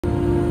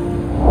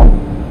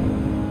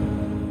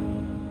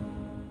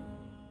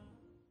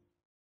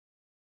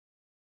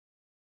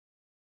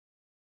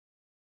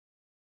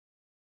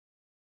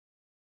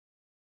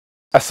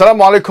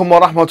Assalamu alaikum wa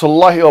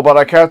rahmatullahi wa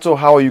barakatuh.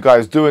 How are you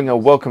guys doing?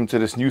 And welcome to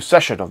this new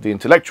session of the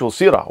Intellectual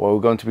Seerah, where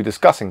we're going to be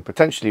discussing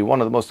potentially one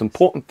of the most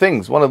important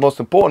things, one of the most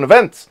important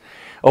events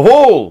of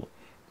all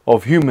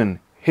of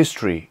human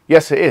history.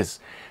 Yes, it is.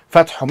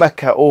 Fath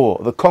Makkah, or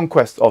the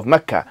conquest of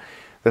Mecca,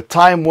 the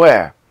time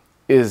where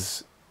it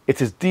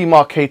is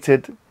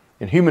demarcated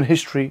in human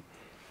history,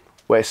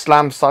 where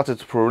Islam started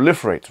to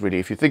proliferate, really,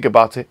 if you think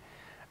about it,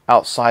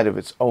 outside of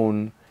its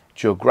own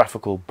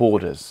geographical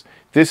borders.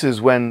 This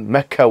is when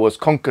Mecca was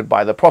conquered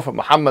by the Prophet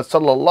Muhammad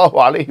sallallahu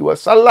alaihi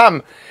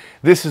wasallam.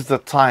 This is the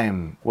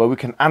time where we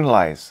can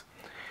analyze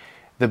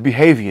the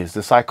behaviors,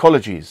 the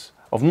psychologies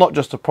of not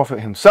just the Prophet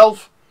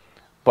himself,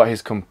 but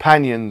his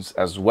companions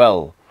as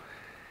well.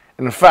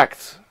 And in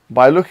fact,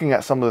 by looking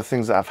at some of the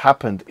things that have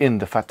happened in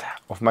the Fath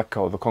of Mecca,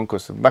 or the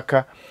conquest of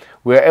Mecca,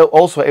 we're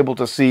also able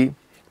to see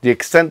the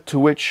extent to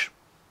which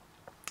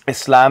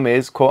Islam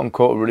is, quote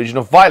unquote, a religion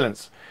of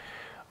violence,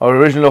 a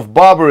religion of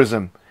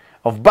barbarism,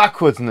 of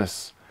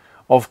backwardness,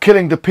 of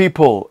killing the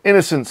people,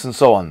 innocents and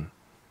so on.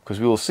 Because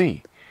we will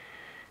see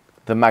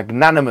the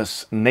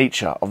magnanimous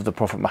nature of the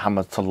Prophet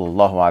Muhammad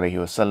sallallahu alaihi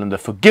wasallam, the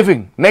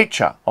forgiving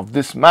nature of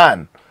this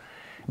man.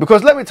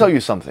 Because let me tell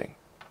you something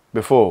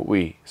before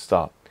we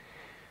start.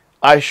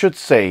 I should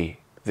say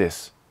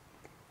this,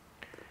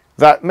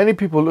 that many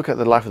people look at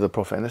the life of the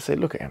Prophet and they say,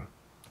 look at him.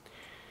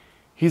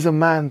 He's a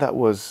man that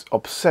was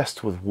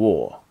obsessed with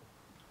war.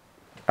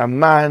 A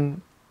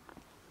man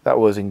that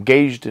was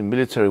engaged in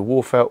military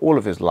warfare all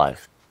of his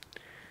life.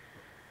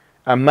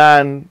 A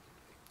man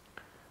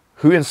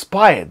who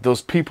inspired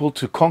those people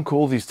to conquer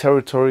all these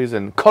territories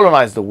and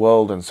colonize the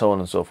world and so on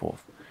and so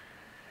forth.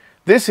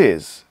 This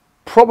is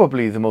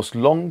probably the most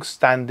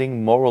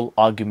long-standing moral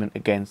argument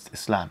against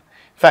Islam.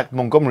 In fact,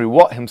 Montgomery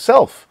Watt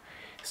himself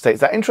states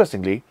that.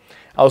 Interestingly,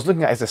 I was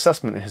looking at his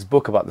assessment in his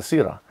book about the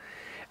Seerah,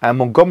 and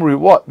Montgomery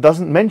Watt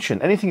doesn't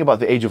mention anything about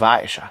the age of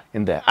Aisha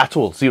in there at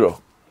all,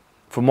 zero.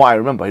 From what I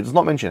remember, he does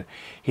not mention it.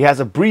 He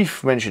has a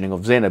brief mentioning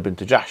of Zainab bint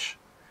Jahsh.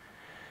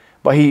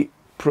 But he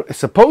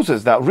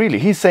supposes that really,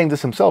 he's saying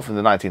this himself in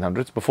the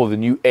 1900s, before the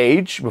New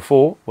Age,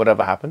 before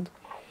whatever happened,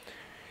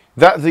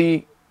 that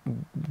the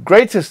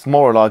greatest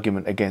moral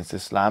argument against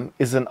Islam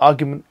is an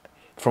argument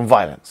from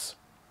violence.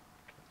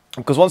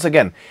 Because once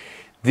again,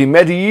 the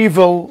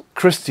medieval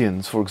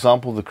Christians, for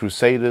example, the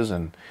Crusaders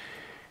and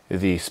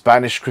the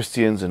Spanish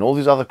Christians and all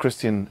these other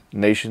Christian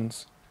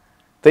nations,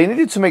 they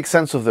needed to make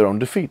sense of their own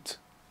defeat.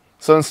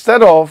 So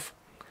instead of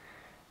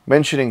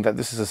mentioning that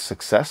this is a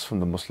success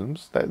from the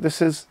Muslims, that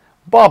this is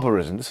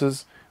barbarism, this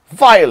is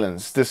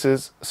violence, this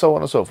is so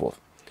on and so forth.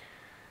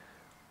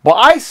 But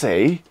I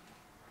say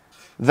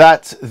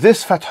that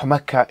this Fath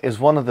Makkah is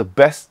one of the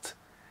best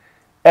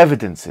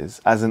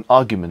evidences as an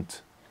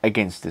argument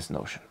against this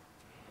notion.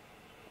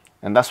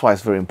 And that's why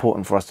it's very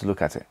important for us to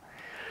look at it.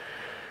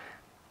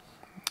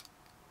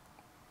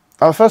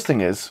 Now, the first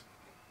thing is,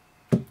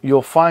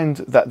 you'll find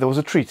that there was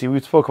a treaty, we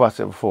spoke about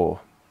it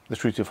before, the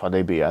Treaty of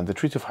Hudaybiyah, and the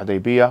Treaty of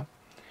Hudaybiyah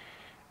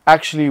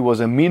actually was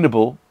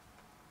amenable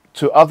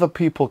to other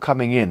people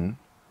coming in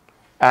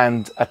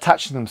and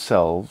attaching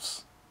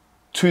themselves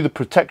to the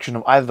protection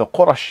of either the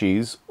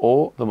Qurayshis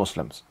or the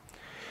Muslims.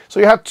 So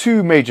you had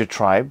two major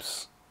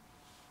tribes,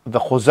 the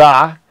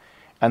Khuza'ah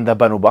and the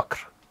Banu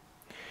Bakr.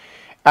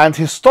 And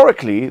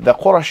historically, the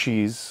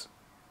Qurayshis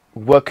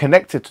were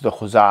connected to the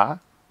Khuza'ah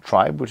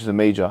tribe, which is a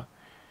major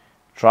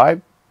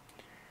tribe.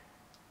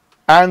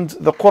 And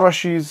the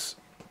Qurayshis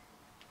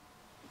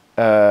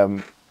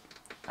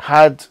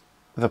had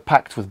the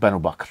pact with Banu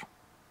Bakr,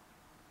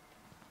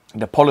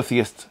 the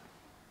polytheist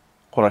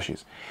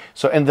Qurayshis.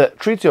 So in the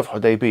Treaty of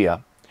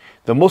Hudaybiyah,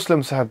 the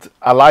Muslims had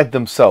allied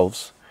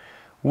themselves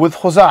with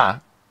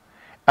Khuza'ah,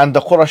 and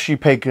the Qurayshi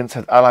pagans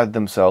had allied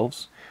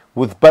themselves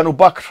with Banu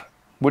Bakr,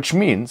 which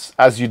means,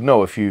 as you'd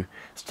know if you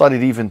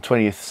studied even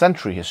 20th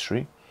century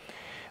history,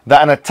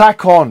 that an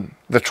attack on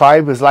the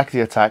tribe is like the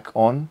attack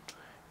on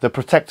the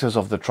protectors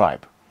of the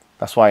tribe.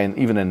 That's why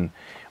even in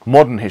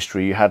modern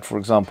history, you had, for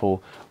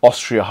example,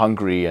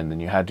 Austria-Hungary, and then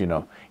you had,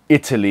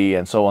 Italy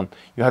and so on.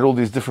 You had all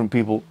these different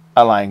people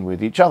allying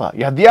with each other.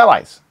 You had the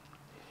Allies.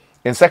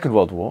 In Second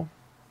World War,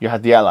 you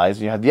had the Allies,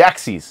 and you had the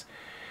Axis.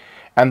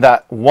 And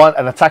that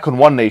an attack on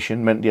one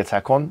nation meant the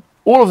attack on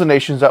all of the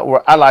nations that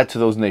were allied to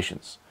those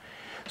nations.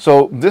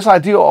 So this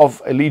idea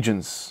of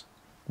allegiance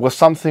was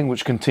something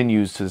which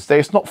continues to this day.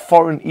 It's not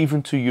foreign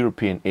even to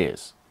European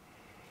ears.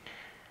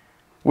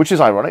 Which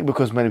is ironic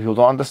because many people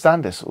don't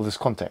understand this or this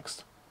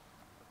context.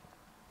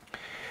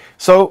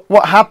 So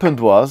what happened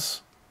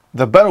was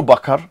the Banu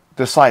Bakr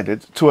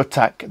decided to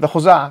attack the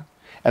Khuza'ah.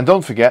 And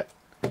don't forget,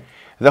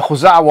 the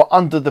Khuza'ah were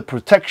under the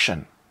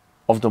protection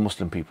of the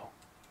Muslim people.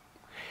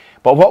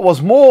 But what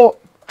was more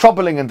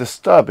troubling and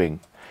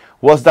disturbing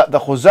was that the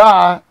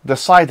Khuza'ah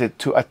decided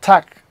to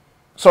attack,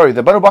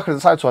 the Banu Bakr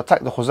decided to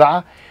attack the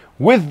Khuza'ah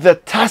with the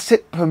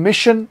tacit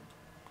permission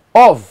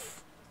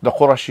of the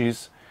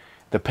Qurayshis,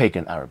 the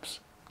pagan Arabs.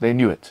 They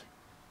knew it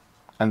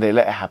and they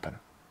let it happen.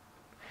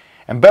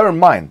 And bear in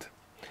mind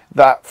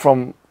that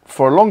for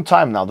a long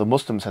time now, the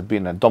Muslims had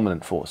been a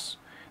dominant force.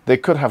 They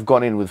could have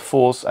gone in with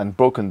force and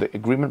broken the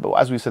agreement, but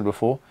as we said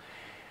before,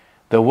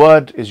 the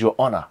word is your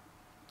honor.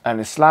 And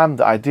Islam,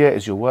 the idea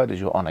is your word is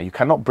your honor. You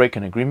cannot break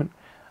an agreement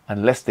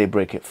unless they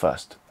break it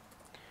first.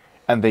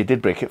 And they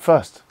did break it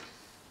first.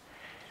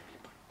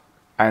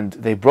 And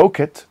they broke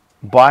it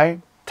by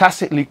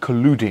tacitly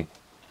colluding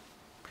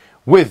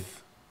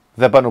with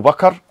the Banu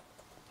Bakr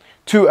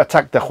to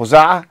attack the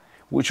Khuza'ah,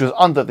 which was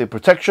under the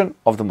protection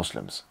of the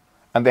Muslims.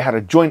 And they had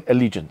a joint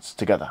allegiance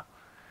together.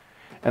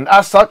 And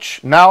as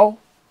such, now,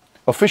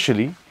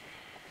 officially,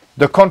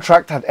 the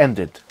contract had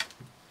ended.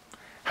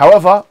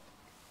 However,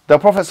 the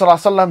Prophet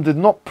ﷺ did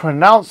not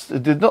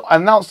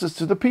announce this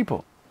to the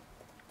people.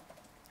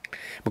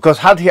 Because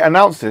had he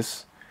announced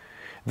this,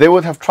 they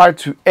would have tried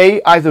to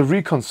A, either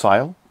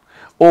reconcile,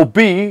 or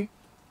B,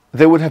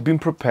 they would have been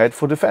prepared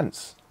for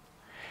defense.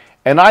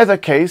 In either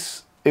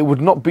case, it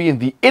would not be in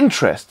the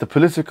interest, the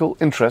political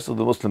interest of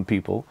the Muslim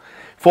people,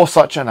 for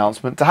such an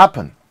announcement to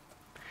happen.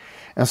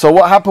 And so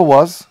what happened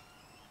was,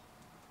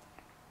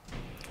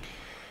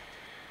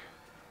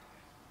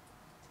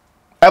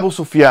 Abu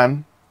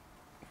Sufyan,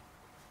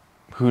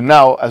 who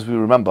now, as we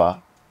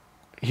remember,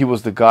 he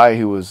was the guy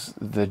who was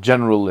the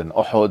general in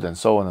Uhud and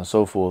so on and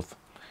so forth,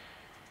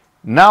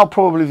 now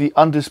probably the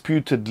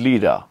undisputed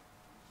leader.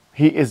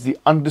 He is the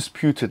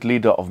undisputed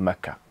leader of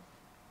Mecca.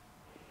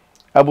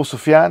 Abu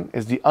Sufyan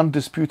is the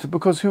undisputed,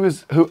 because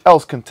who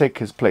else can take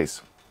his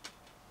place?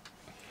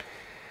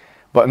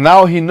 But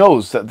now he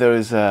knows that there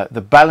is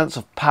the balance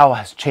of power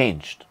has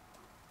changed.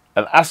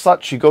 And as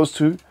such, he goes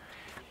to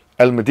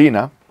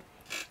Al-Medina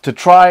to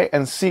try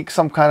and seek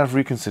some kind of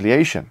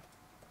reconciliation.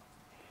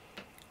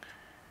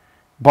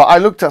 But I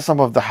looked at some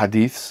of the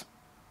hadiths,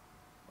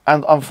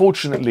 and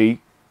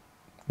unfortunately,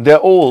 they're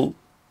all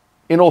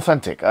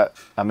inauthentic.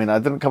 I mean, I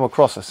didn't come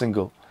across a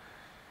single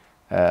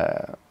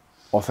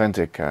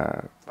authentic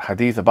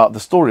hadith about the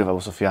story of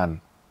Abu Sufyan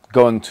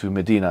going to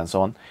Medina and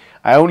so on.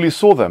 I only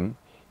saw them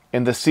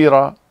in the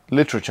Seerah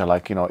literature,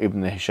 like, you know,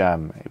 Ibn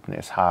Hisham, Ibn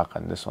Ishaq,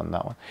 and this one,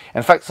 that one.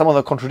 In fact, some of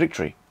them are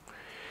contradictory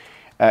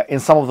in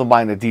some of the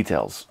minor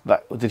details.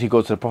 Like, did he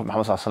go to the Prophet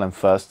Muhammad ﷺ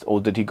first, or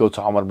did he go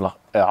to Umar and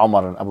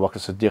Abu Bakr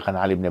Siddiq and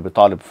Ali ibn Abi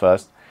Talib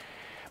first?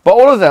 But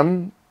all of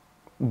them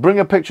bring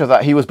a picture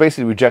that he was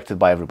basically rejected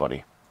by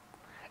everybody.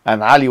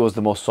 And Ali was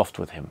the most soft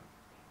with him.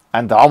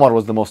 And Umar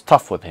was the most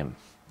tough with him.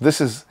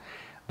 This is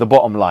the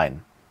bottom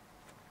line.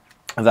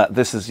 That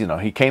this is, you know,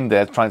 he came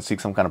there trying to seek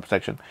some kind of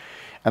protection.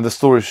 And the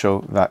stories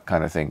show that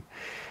kind of thing.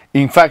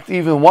 In fact,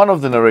 even one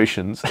of the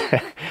narrations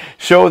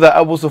show that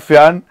Abu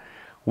Sufyan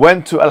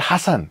went to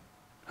Al-Hasan,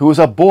 who was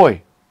a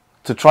boy,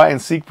 to try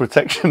and seek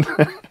protection.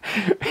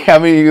 I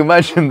mean, you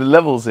imagine the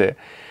levels here.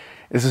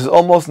 This is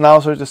almost now,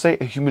 sorry to say,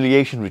 a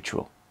humiliation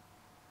ritual.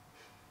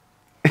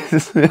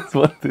 This is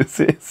what this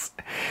is.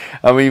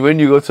 I mean, when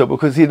you go to,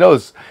 because he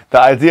knows the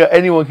idea,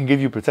 anyone can give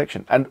you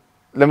protection. And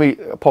let me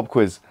pop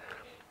quiz.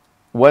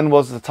 When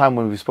was the time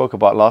when we spoke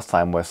about last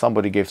time where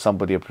somebody gave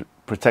somebody a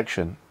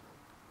protection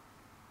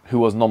who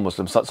was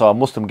non-Muslim? So a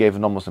Muslim gave a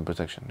non-Muslim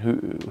protection.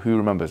 Who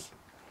remembers?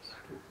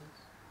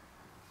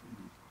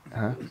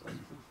 Huh?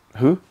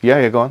 Who?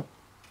 Yeah, go on.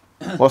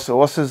 What's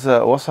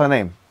her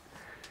name?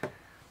 I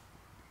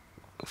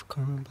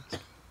can't remember.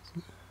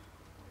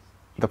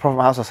 The Prophet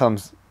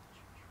Muhammad's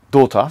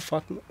daughter.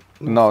 Fatima?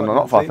 No,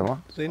 not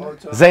Fatima.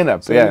 Zainab.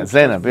 Zainab. Yeah,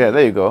 Zainab. Yeah,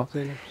 there you go.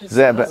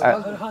 Zainab.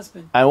 Her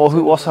husband. And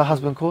what's her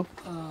husband called?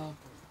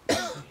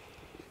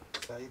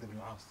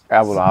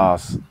 Abu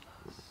al-As.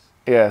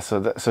 Yeah,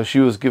 so she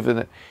was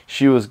given.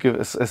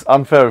 It's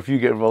unfair if you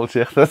get involved,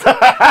 Sheikh.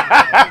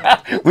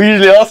 We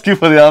usually ask you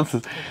for the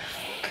answers.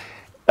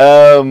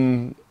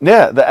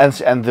 Yeah,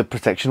 and the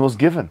protection was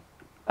given,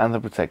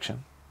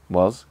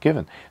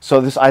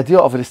 So this idea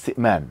of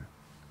al-istitman,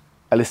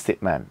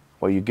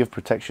 where you give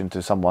protection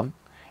to someone,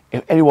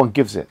 if anyone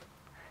gives it,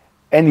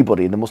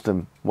 anybody in the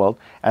Muslim world,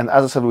 and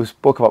as I said, we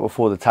spoke about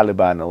before the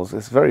Taliban.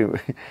 It's very,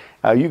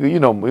 you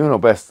know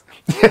best.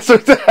 So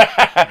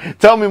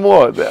tell me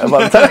more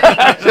about the Taliban.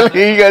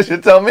 Actually, you guys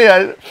should tell me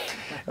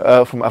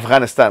from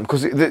Afghanistan,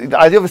 because the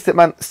idea of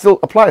istitman still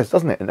applies,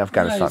 doesn't it, in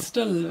Afghanistan? Yeah,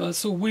 still.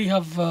 So we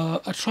have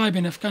a tribe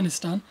in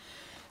Afghanistan.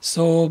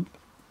 So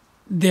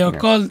they are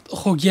called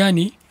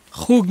Khogyani.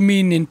 Khog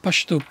mean in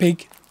Pashto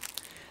pig.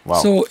 Wow.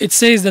 So it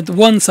says that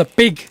once a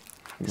pig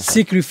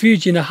seek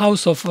refuge in a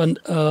house of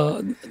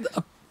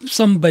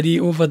somebody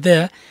over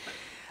there,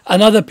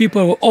 and other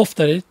people were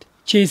after it,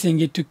 chasing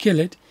it to kill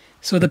it.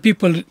 So the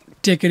people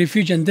take a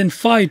refuge and then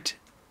fight.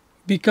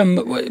 Become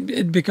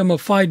a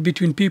fight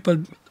between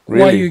people.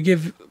 Really? Why you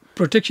give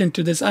protection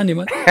to this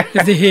animal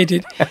if they hate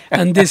it,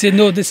 and they say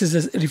no, this is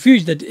a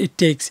refuge that it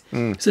takes.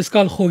 So it's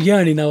called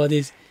Khogyani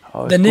nowadays.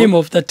 The name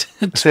of that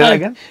tribe. Say that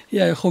again?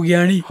 Yeah,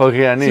 Khogyani.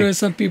 Khogyani. So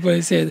some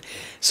people say it.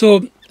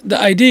 So the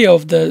idea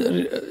of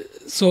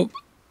so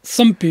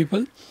some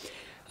people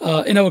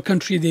in our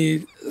country,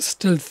 they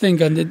still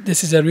think, and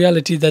this is a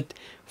reality, that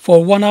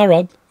for one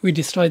Arab we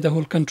destroyed the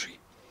whole country.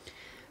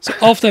 So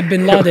after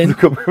Bin Laden,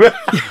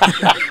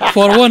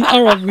 for one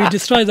Arab we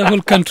destroyed the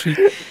whole country,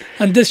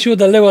 and this shows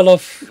the level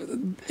of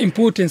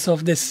importance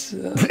of this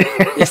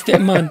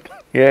istitman.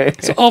 Yeah.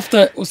 So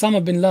after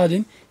Osama bin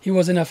Laden, he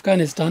was in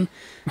Afghanistan,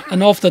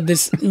 and after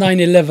this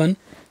 9/11,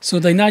 so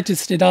the United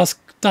States asked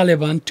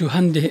Taliban to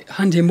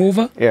hand him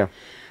over, Yeah.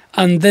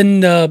 and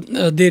then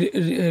they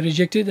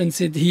rejected and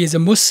said he is a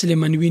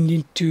Muslim and we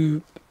need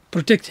to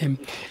protect him.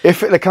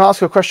 Can I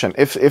ask you a question?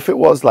 If it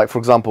was like, for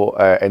example,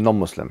 a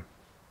non-Muslim,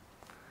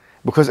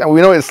 because we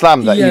know in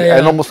Islam that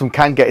a non-Muslim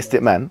can get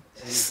istitman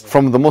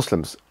from the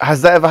Muslims.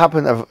 Has that ever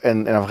happened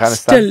in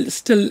Afghanistan?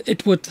 Still,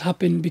 it would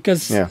happen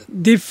because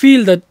they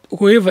feel that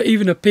whoever,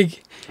 even a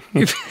pig,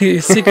 if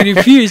he's seeking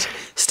refuge,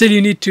 still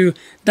you need to.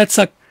 That's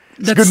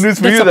good news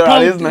for you,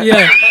 proud, isn't it?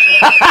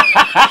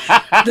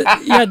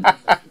 Yeah,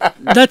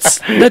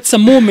 that's a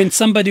moment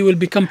somebody will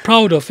become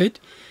proud of it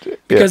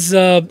because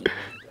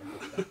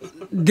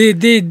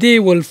they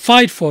will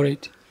fight for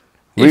it.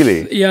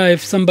 Really?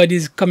 If somebody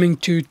is coming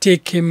to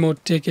take him or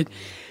take it.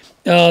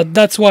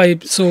 That's why.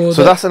 So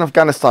that's in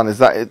Afghanistan. Is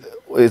that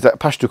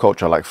Pashto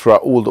culture like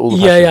throughout all the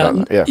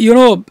Pashto? Yeah. You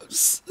know,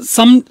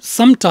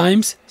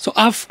 sometimes so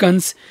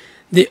Afghans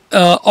they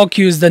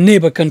accuse the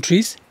neighbor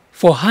countries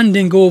for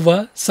handing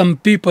over some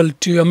people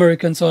to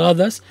Americans or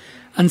others,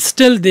 and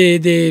still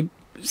they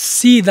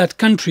see that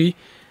country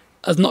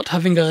as not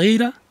having a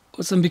ghira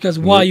or something, because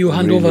why you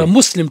hand over a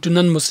Muslim to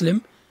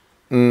non-Muslim,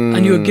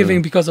 and you're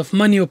giving because of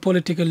money or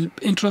political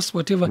interest,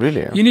 whatever.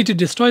 Really? You need to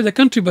destroy the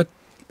country, but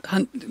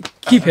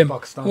keep him,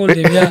 hold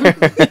him. Yeah.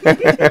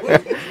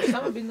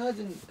 Osama bin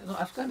Laden, no,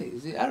 Afghani.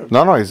 Is he Arab?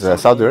 No, he's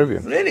Saudi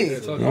Arabian. Really?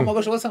 Oh my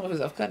gosh, what's up with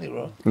Afghani,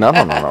 bro? No,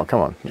 come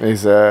on.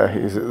 He's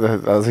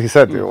as he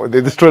said,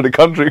 they destroyed the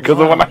country because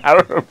of an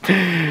Arab.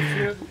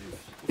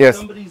 Yes.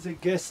 Somebody's a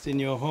guest in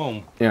your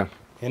home. Yeah.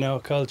 In our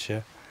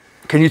culture.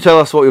 Can you tell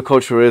us what your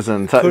culture is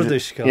and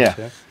Kurdish culture?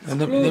 Yeah.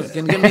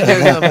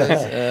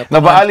 No,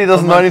 but Ali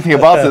doesn't know anything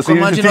about it, so you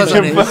need to teach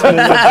him.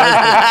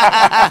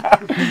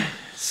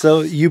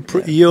 So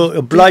you're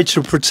obliged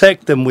to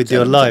protect them with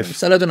your life.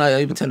 Tell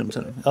him.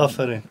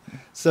 Offering.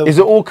 So is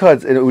it all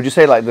Kurds? Would you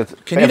say like that?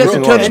 Can you let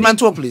the Kurdish man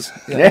talk, please?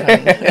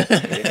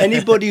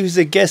 Anybody who's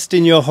a guest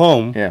in your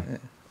home,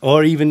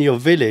 or even your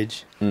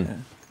village,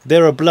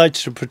 they're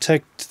obliged to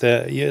protect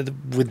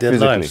with their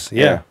lives.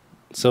 Yeah.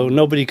 So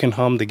nobody can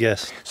harm the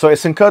guest. So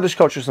it's in Kurdish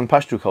culture, it's in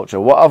Pashto culture.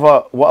 What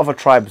other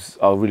tribes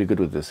are really good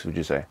with this, would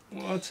you say?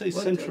 Well, I'd say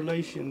Central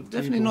Asian.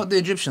 Definitely not the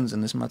Egyptians in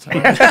this matter. I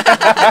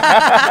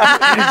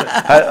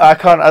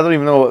don't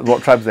even know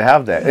what tribes they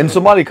have there. In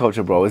Somali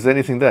culture, bro, is there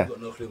anything there? I've got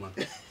no clue, man.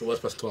 The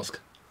worst person to ask.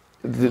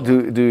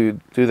 Do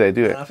they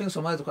do it? I think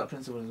Somalis are quite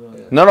principled as well.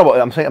 Yeah. No, but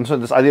I'm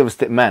saying this idea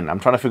of a man. I'm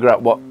trying to figure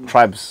out what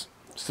tribes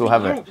still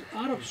have it.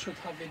 Arabs should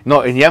have it.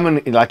 No, in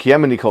Yemen, like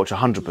Yemeni culture,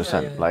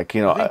 100%. Like,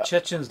 you know, I think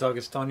Chechens,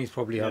 Dagestanis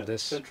probably have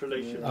this. Central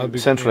Asian.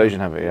 Central Asian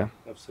have it, yeah.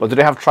 But do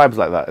they have tribes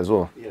like that as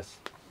well? Yes.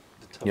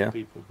 The tough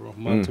people, bro.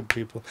 Mountain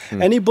people.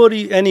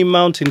 Mm. Any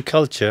mountain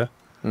culture,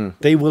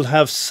 they will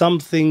have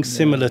something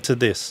similar to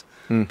this.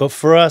 But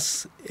for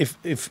us,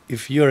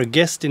 if you're a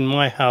guest in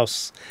my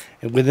house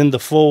and within the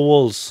four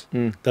walls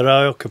that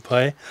I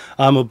occupy,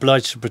 I'm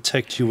obliged to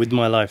protect you with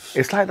my life.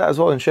 It's like that as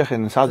well in Sheikh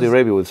in Saudi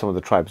Arabia with some of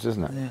the tribes,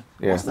 isn't it?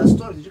 Yeah. What's that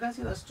story? Did you guys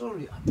see that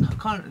story? I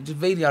can't, just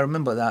vaguely I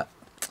remember that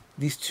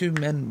these two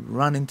men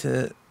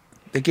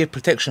they gave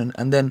protection,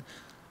 and then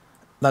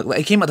like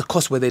it came at the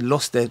cost where they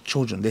lost their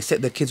children. They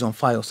set their kids on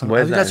fire or something.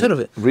 Have you guys heard of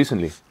it?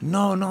 Recently?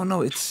 No.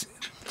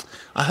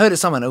 I heard it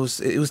somewhere. It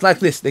was like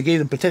this. They gave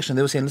them protection.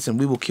 They were saying, "Listen,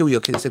 we will kill your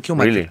kids." They said, "Kill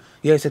my kids."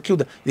 Yeah, he said, "Kill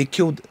them." They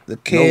killed the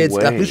kids.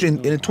 No like literally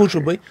in a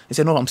tortured way. He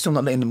said, "No, I'm still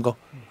not letting them go."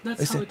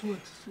 That's how it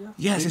works. Yeah.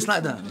 Yes, it's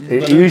like that.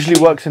 It usually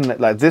works in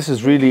like this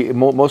is really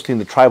mostly in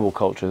the tribal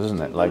cultures, isn't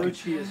it? Like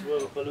Baluchi as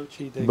well.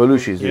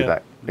 Baluchis do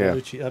that. Yeah.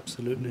 Baluchi,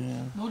 absolutely.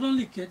 Yeah. Not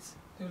only kids,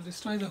 they will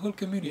destroy the whole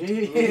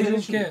community. They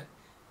don't care.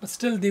 But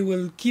still, they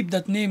will keep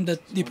that name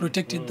that they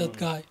protected that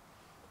guy.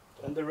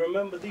 And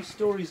remember, these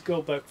stories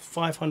go back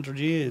 500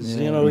 years.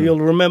 Yeah. You know,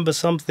 you'll remember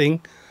something.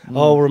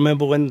 Oh,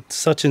 remember when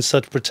such and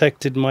such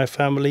protected my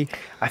family.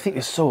 I think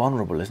it's so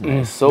honourable, isn't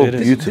it? It's so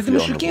beautifully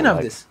Did the Mushrikeen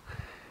have this?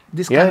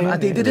 This kind of,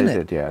 they did, didn't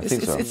it? Yeah, I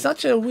think so. It's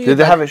such a weird... Did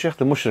they have it, Sheikh?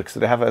 The Mushriks,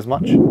 did they have it as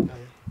much?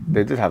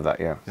 They did have that,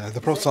 yeah.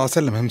 The Prophet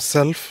ﷺ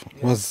himself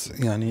was,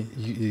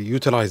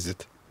 utilized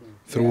it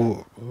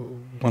through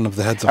one of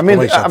the heads of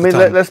Quraysh at the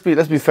time.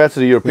 Let's be fair to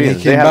the Europeans. When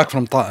he came back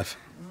from Ta'if.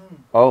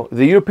 Oh,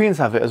 the Europeans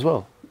have it as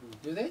well.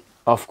 Do they?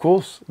 Of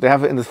course, they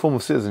have it in the form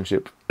of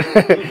citizenship,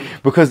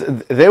 because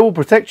they will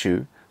protect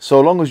you so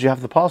long as you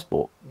have the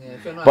passport.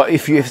 Yeah, but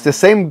if it's the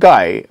same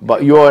guy,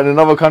 but you're in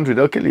another country,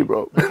 they'll kill you,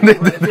 bro. they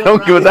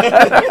don't give a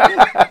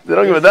damn. They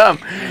don't give a damn.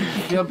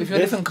 If you're a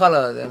different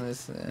color, then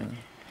it's...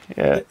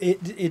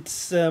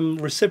 It's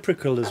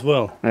reciprocal as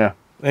well. Yeah.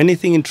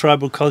 Anything in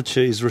tribal culture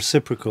is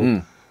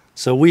reciprocal.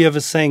 So we have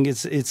a saying: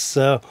 it's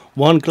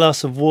one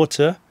glass of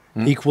water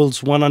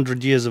equals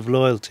 100 years of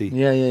loyalty.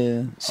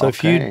 Yeah. So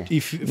if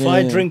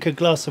I drink a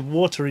glass of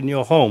water in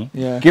your home,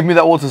 give me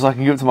that water so I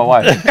can give it to my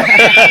wife.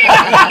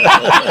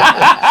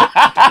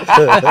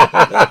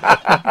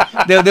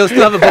 They'll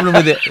still have a problem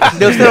with it.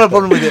 They'll still have a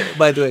problem with it.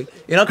 By the way,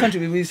 in our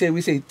country we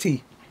say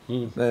tea.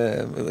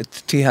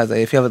 Tea has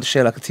if you have to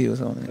share like a tea or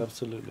something.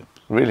 Absolutely.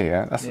 Really,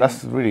 yeah.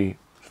 That's really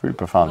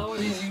profound.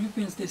 Nowadays,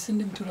 Europeans, they send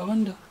him to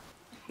Rwanda.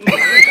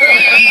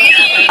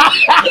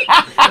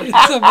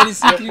 Somebody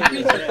secret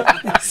preacher.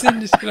 They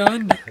send us to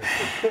Rwanda.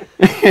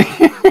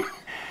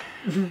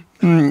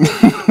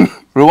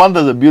 Rwanda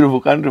is a beautiful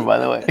country, by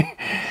the way.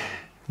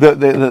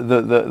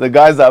 The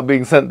guys that are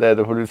being sent there,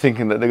 they're probably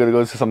thinking that they're going to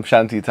go to some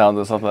shanty towns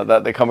or something like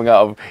that. They're coming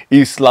out of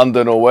East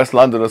London or West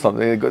London or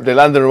something. They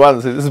land in Rwanda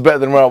and say, this is better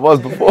than where I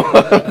was before.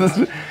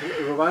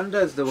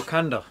 Rwanda is the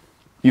Wakanda.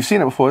 You've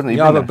seen it before, isn't it?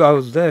 Yeah, I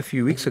was there a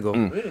few weeks ago.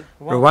 Really?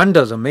 Wow.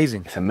 Rwanda's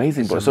amazing. It's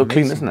amazing, but it's so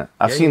clean, isn't it?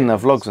 I've seen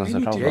vlogs and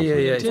stuff. Yeah.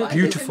 It's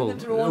beautiful,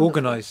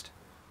 organized.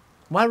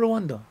 Why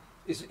Rwanda?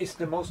 It's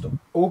the most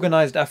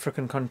organized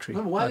African country.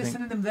 No, why I are they think.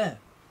 sending them there?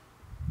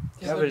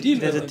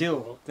 There's a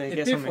deal. They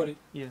get pay something. for it.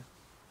 Yeah.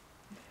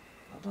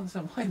 I don't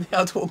understand why they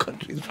are to all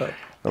countries, bro.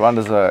 Rwanda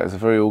is a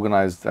very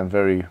organized and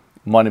very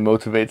money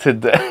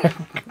motivated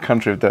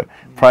country if the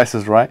price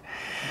is right.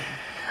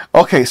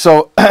 Okay,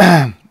 so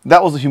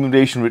that was the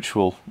humiliation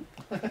ritual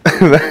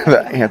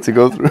that he had to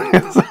go through.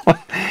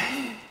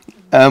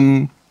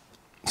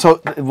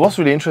 So what's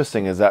really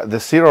interesting is that the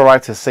Seerah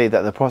writers say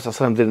that the Prophet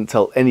ﷺ didn't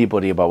tell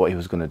anybody about what he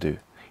was going to do.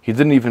 He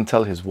didn't even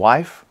tell his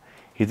wife.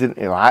 He didn't,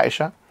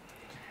 Aisha,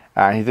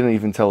 and he didn't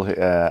even tell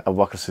Abu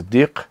Bakr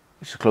Siddiq,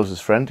 his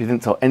closest friend. He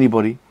didn't tell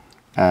anybody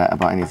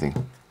about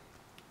anything.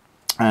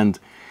 And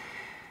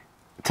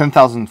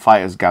 10,000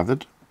 fighters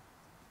gathered.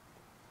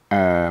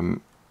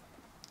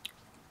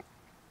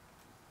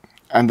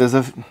 And there's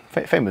a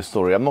famous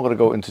story. I'm not going to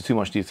go into too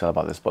much detail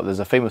about this, but there's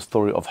a famous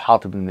story of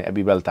Hatib ibn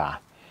Abi Balta'a.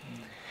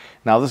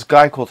 Now, this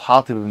guy called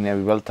Hatib ibn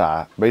Abi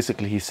Balta'a,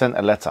 basically he sent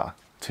a letter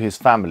to his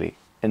family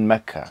in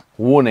Mecca,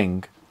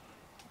 warning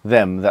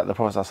them that the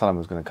Prophet ﷺ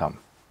was going to come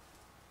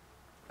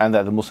and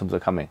that the Muslims are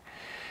coming.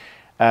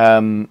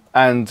 And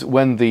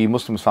when the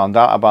Muslims found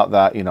out about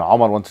that,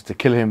 Umar wanted to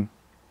kill him.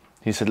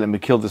 He said, let me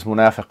kill this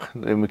munafiq,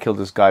 let me kill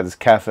this guy, this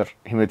kafir.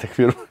 He made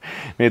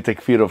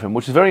takfir of him,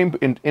 which is very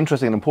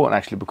interesting and important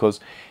actually, because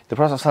the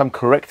Prophet ﷺ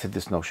corrected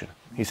this notion.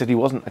 He said he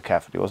wasn't a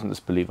kafir, he wasn't a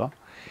disbeliever,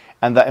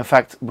 and that in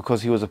fact,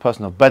 because he was a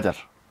person of Badr.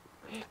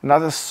 Now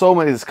there's so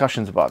many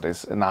discussions about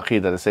this in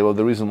Aqidah. They say, well,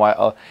 the reason why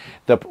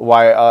the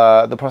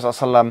Prophet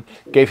ﷺ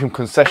gave him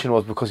concession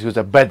was because he was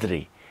a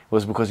Badri,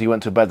 was because he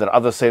went to Badr.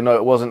 Others say, no,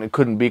 it wasn't, it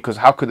couldn't be, because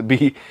how could it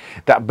be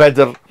that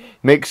Badr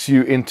makes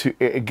you into,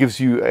 it gives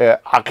you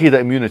Aqidah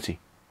immunity,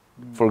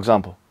 for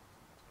example.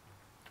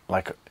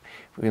 Like,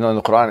 in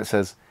the Quran it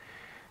says,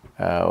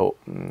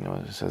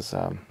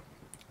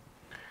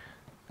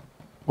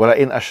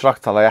 وَلَئِنْ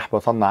أَشْرَكْتَ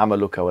لَيَحْبَطَنَّ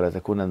عَمَلُكَ وَلَا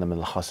تَكُونَنَّ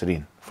مِنَ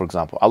الْخَاسِرِينَ. For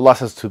example, Allah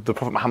says to the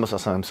Prophet Muhammad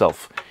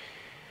himself,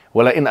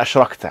 وَلَئِنْ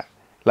أَشْرَكْتَ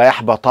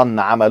لَيَحْبَطَنَّ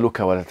عَمَلُكَ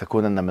وَلَا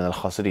تَكُونَنَّ مِنَ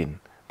الْخَاسِرِينَ.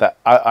 That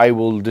I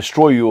will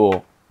destroy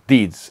your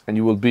deeds and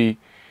you will be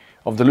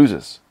of the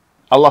losers.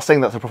 Allah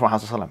saying that to the Prophet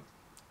Muhammad.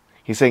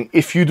 He's saying,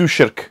 if you do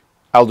shirk,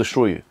 I'll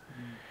destroy you.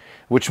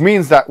 Which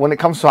means that when it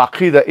comes to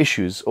Aqidah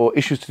issues or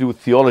issues to do with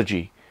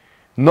theology,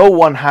 no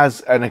one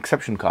has an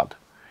exception card.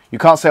 You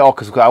can't say, oh,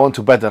 because I went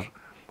to Badr,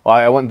 or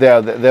I went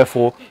there,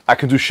 therefore I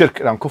can do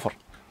shirk and I'm kufr.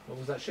 What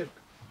was that shirk?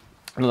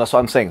 No, that's what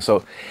I'm saying.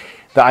 So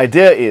the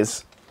idea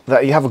is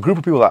that you have a group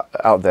of people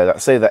out there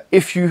that say that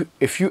if you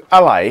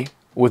ally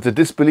with the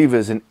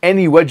disbelievers in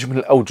any wajh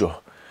min al-awjuh,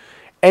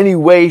 any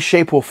way,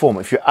 shape or form,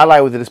 if you ally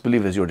with the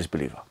disbelievers, you're a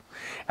disbeliever.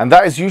 And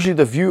that is usually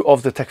the view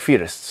of the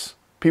takfirists.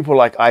 People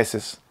like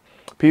ISIS,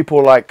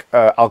 people like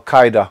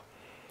Al-Qaeda.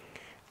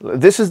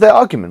 This is their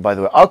argument, by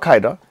the way.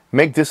 Al-Qaeda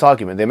make this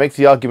argument. They make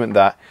the argument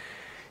that,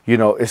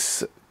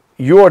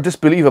 you're a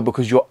disbeliever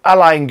because you're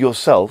allying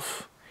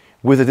yourself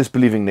with a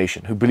disbelieving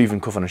nation who believe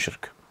in kufr and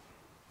shirk.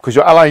 Because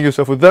you're allying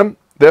yourself with them,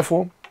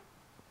 therefore,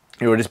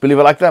 you're a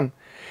disbeliever like them.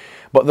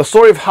 But the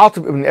story of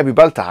Hatib ibn Abi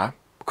Balta'a,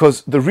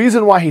 because the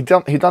reason why he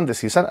done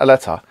this, he sent a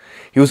letter.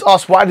 He was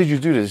asked, why did you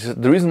do this? He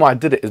said, the reason why I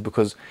did it is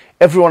because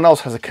everyone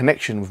else has a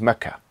connection with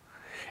Mecca.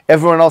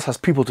 Everyone else has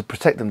people to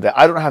protect them there.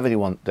 I don't have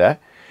anyone there.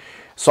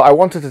 So I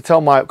wanted to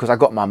tell because I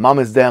got my mum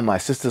is there, my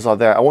sisters are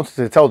there. I wanted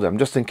to tell them,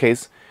 just in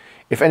case,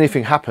 if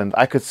anything happened,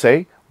 I could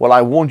say, well,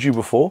 I warned you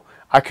before.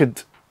 I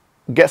could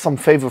get some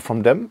favor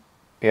from them,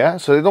 yeah,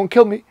 so they don't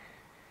kill me.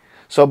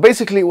 So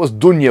basically it was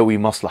dunyawi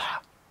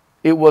maslaha.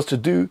 It was to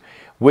do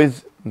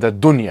with the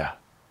dunya.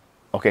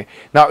 Okay,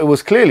 now it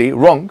was clearly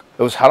wrong.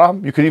 It was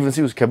haram. You could even see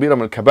it was kabira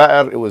min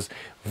al-kaba'ir. It was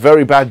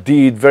very bad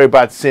deed, very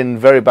bad sin,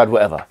 very bad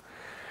whatever.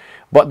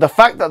 But the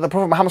fact that the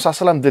Prophet Muhammad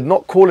ﷺ did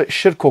not call it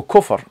shirk or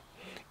kufr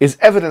is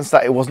evidence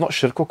that it was not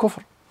shirk or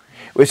kufr.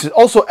 Which is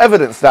also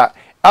evidence that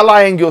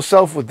allying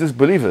yourself with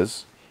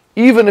disbelievers,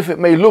 even if it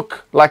may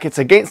look like it's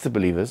against the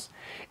believers,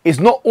 is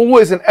not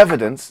always an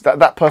evidence that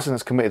that person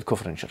has committed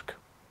kufr and shirk.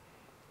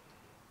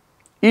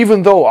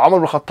 Even though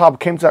Umar ibn Khattab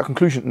came to that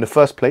conclusion in the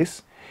first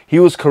place, he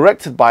was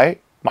corrected by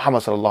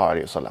Muhammad sallallahu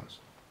alaihi wasallam.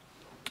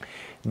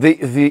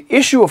 The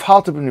issue of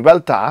Hatib ibn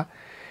Balta'a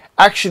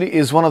actually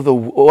is one of the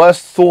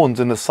worst thorns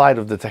in the side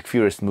of the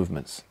takfirist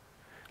movements.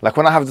 Like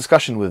when I have a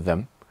discussion with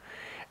them,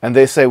 and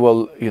they say,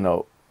 well,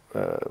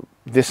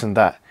 this and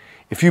that.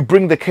 If you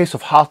bring the case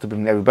of Hatib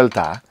ibn Abi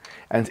Balta'a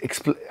and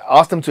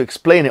ask them to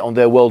explain it on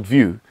their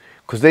worldview,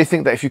 because they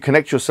think that if you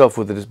connect yourself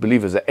with the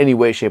disbelievers in any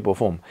way, shape or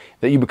form,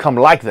 that you become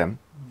like them.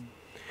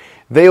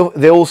 They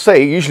all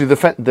say, usually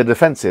the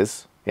defense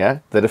is, he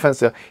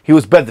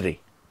was Badri.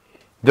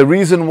 The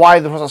reason why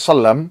the Prophet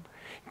ﷺ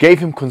gave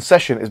him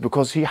concession is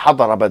because he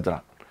hadara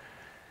Badra.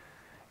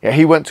 Yeah,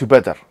 he went to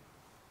Badr.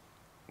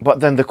 But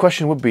then the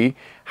question would be,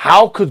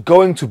 how could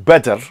going to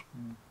Badr,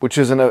 which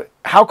is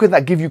how could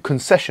that give you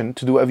concession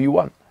to do whatever you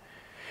want?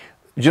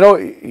 You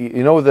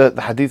know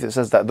the hadith, it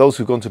says that those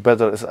who go into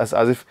Badr, is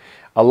as if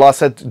Allah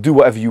said, do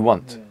whatever you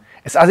want. Yeah.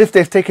 It's as if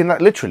they've taken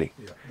that literally.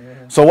 Yeah.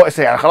 Yeah. So what is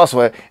say,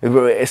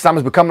 Islam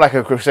has become like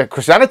a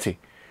Christianity.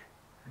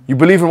 You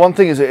believe in one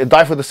thing, is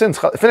die for the sins,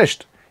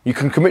 finished. You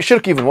can commit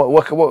shirk even.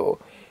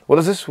 What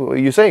is this? What are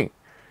you saying?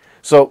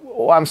 So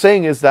what I'm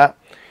saying is that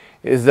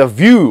is the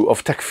view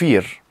of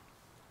takfir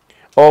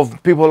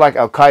of people like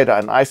Al-Qaeda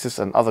and ISIS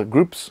and other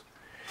groups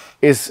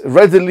is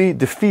readily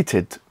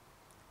defeated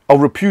or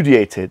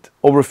repudiated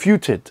or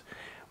refuted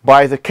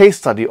by the case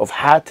study of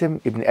Hatim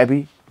ibn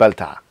Abi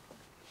Balta'a.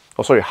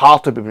 Oh, sorry,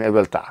 Hatib ibn Abi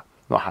Balta'a,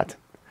 not Hatim.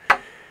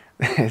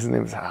 His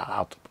name is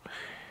Hatib.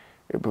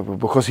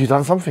 Because he's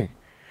done something.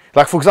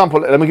 Like, for example,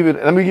 let me give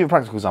you a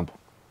practical example.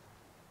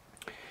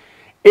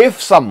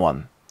 If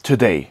someone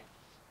today,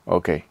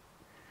 okay,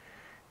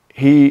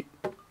 he,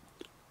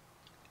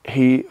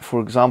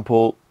 for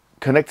example,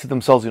 connected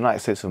themselves to the United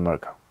States of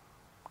America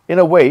in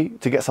a way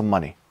to get some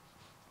money,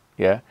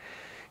 yeah,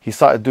 he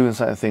started doing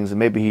certain things, and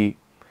maybe he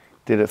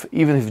did it,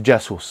 even if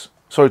Jesus,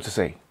 sorry to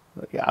say,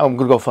 yeah, I'm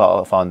going to go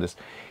far on this,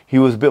 he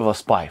was a bit of a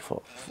spy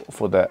for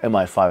the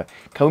MI5.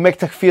 Can we make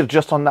takfir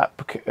just on that?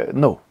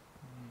 No.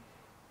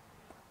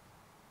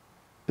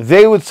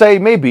 They would say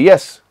maybe,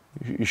 yes,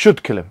 you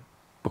should kill him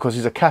because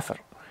he's a kafir.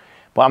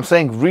 But I'm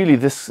saying really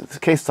this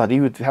case study,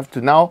 you would have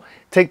to now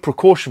take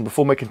precaution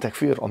before making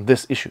takfir on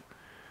this issue.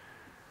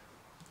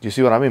 Do you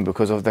see what I mean?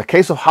 Because of the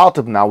case of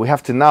Hatib now, we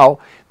have to now,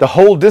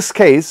 this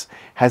case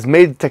has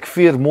made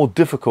takfir more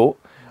difficult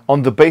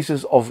on the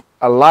basis of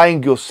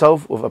allying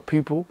yourself with a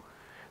people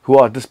who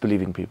are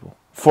disbelieving people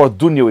for a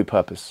dunyawi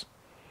purpose.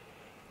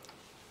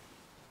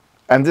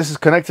 And this is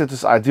connected to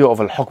this idea of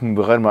al-hukm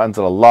bighayr ma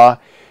anzal Allah,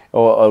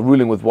 or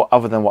ruling with what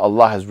other than what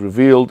Allah has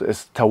revealed.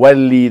 Is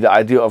tawalli, the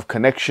idea of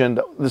connection.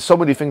 There's so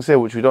many things here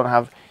which we don't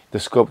have the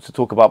scope to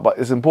talk about, but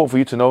it's important for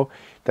you to know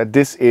that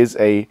this is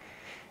a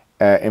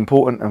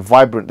important and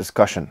vibrant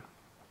discussion.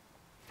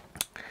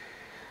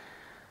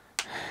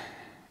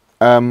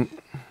 The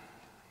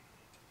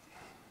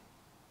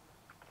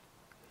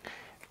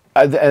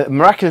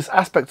miraculous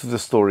aspect of the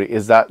story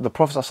is that the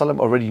Prophet ﷺ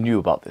already knew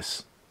about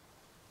this.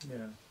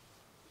 Yeah.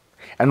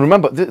 And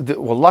remember,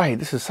 wallahi,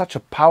 this is such a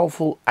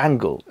powerful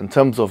angle in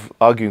terms of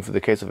arguing for the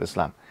case of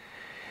Islam.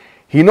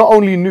 He not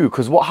only knew,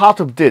 because what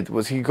Hatib did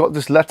was he got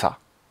this letter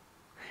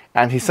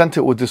and he sent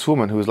it with this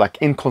woman who was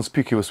like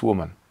inconspicuous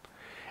woman.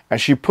 And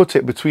she put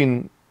it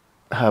between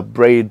her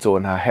braids or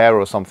in her hair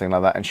or something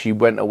like that, and she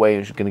went away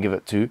and she's going to give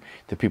it to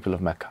the people of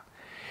Mecca.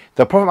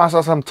 The Prophet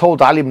ﷺ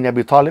told Ali ibn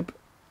Abi Talib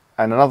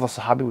and another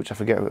Sahabi, which I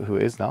forget who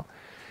it is now,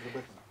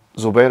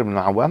 Zubair ibn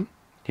Awam,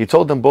 he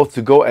told them both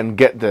to go and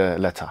get the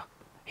letter.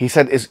 He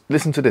said,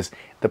 listen to this,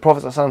 the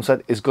Prophet ﷺ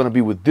said, it's going to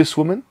be with this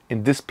woman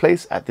in this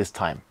place at this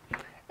time.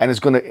 And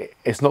it's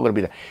not going to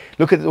be there.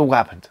 Look at what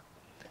happened.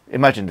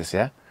 Imagine this,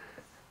 yeah?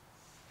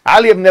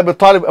 Ali ibn Abi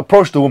Talib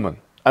approached the woman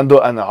and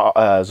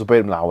Zubair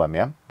ibn Awam,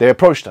 yeah? They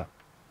approached her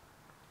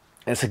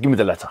and said, give me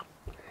the letter.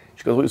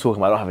 She goes, what are you talking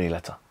about? I don't have any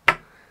letter.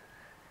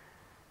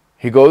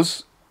 He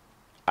goes,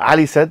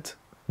 Ali said,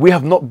 we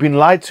have not been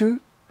lied to.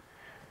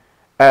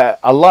 The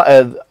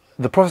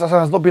Prophet ﷺ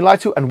has not been lied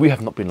to, and we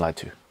have not been lied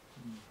to.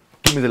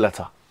 Give me the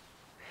letter.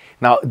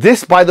 Now,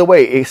 this, by the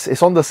way,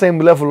 is on the same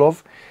level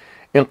of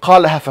in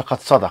qalaha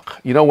faqad sadaq.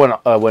 You know, when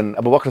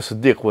Abu Bakr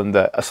as-Siddiq, when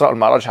the Isra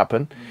al-Mi'raj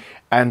happened,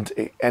 and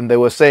they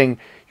were saying,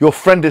 your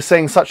friend is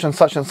saying such and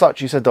such and such.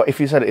 He said, if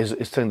he said it,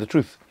 it's telling the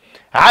truth.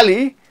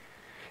 Ali,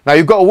 now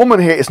you've got a woman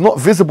here, it's not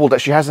visible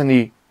that she has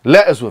any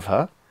letters with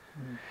her,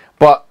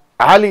 but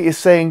Ali is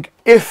saying,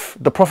 if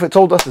the Prophet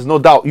told us, there's no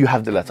doubt you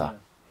have the letter.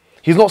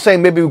 He's not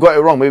saying maybe we got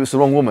it wrong, maybe it's the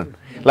wrong woman.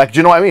 Like, do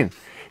you know what I mean?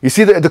 You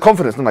see the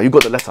confidence. No, you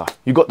got the letter.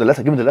 You got the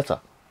letter. Give me the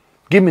letter.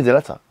 Give me the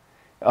letter.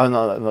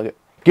 No.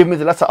 Give me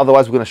the letter,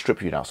 otherwise we're going to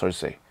strip you now, sorry to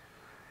say.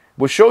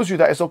 Which shows you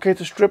that it's okay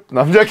to strip.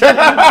 No, I'm joking.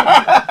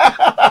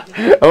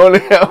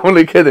 I'm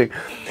only kidding.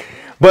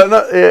 But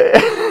no,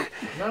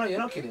 you're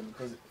not kidding.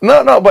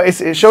 No, but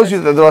it shows you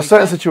that there are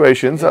certain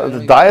situations,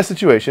 the dire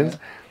situations.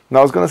 Now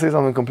I was going to say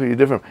something completely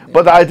different. Yeah.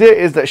 But the idea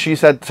is that she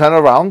said, turn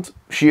around.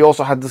 She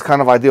also had this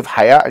kind of idea of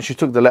haya, and she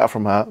took the letter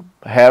from her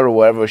hair or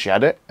wherever she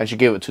had it, and she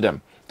gave it to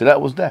them. The letter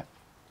was there.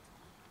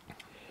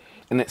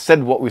 And it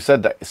said what we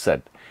said that it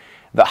said.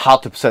 That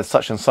Hatib said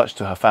such and such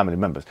to her family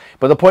members.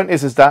 But the point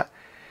is that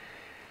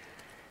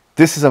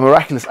this is a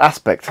miraculous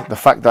aspect, the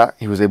fact that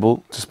he was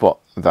able to spot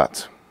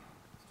that.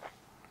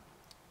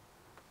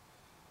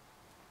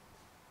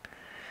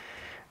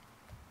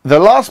 The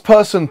last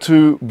person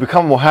to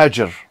become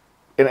muhajir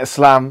in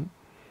Islam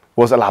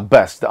was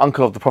Al-Abbas, the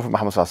uncle of the Prophet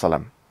Muhammad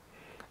ﷺ.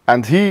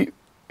 And he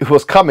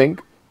was coming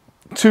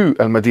to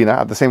Al-Madinah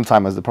at the same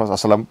time as the Prophet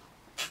ﷺ,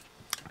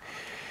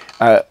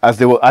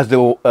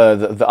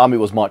 the army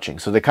was marching.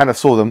 So they kind of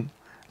saw them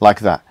like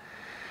that.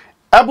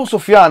 Abu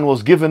Sufyan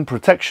was given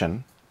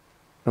protection.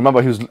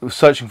 Remember, he was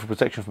searching for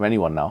protection from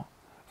anyone now,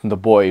 from the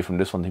boy, from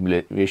this one, the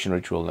humiliation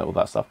ritual and all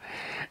that stuff.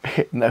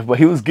 But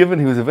he was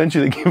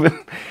eventually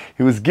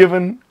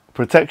given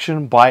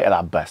protection by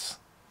Al-Abbas.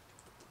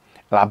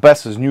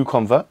 Al-Abbas is new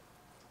convert,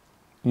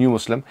 new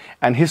Muslim,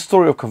 and his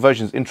story of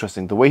conversion is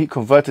interesting. The way he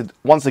converted,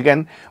 once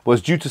again,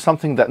 was due to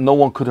something that no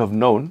one could have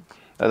known.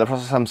 The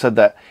Prophet ﷺ said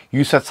that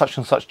you said such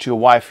and such to your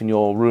wife in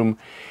your room.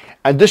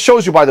 And this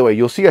shows you, by the way,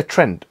 you'll see a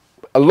trend.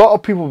 A lot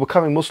of people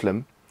becoming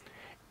Muslim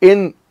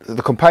in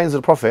the companions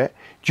of the Prophet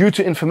due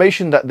to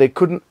information that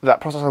Prophet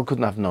ﷺ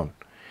couldn't have known.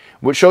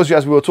 Which shows you,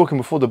 as we were talking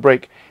before the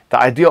break, the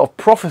idea of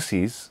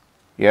prophecies,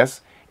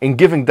 yes, in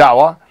giving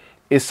da'wah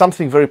is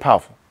something very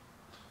powerful.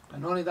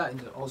 And not only that, in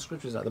the old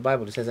scriptures, like the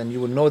Bible, it says, and you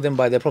will know them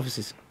by their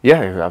prophecies.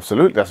 Yeah,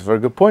 absolutely. That's a very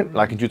good point.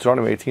 Like in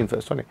Deuteronomy 18,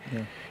 verse 20.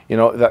 Yeah. You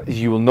know, that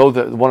you will know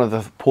that one of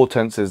the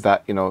portents is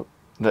that, you know,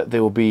 that they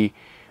will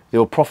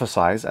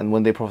prophesize, and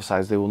when they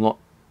prophesize, they will not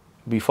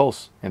be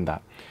false in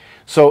that.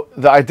 So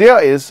the idea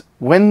is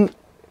when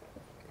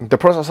the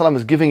Prophet ﷺ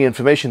is giving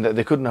information that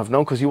they couldn't have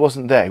known because he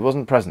wasn't there, he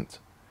wasn't present.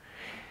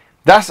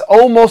 That's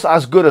almost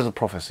as good as a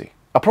prophecy.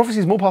 A prophecy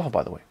is more powerful,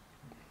 by the way.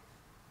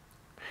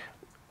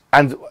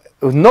 And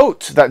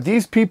note that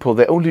these people,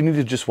 they only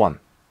needed just one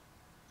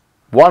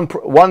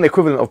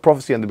equivalent of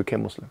prophecy and they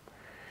became Muslim.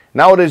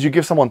 Nowadays, you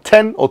give someone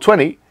 10 or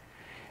 20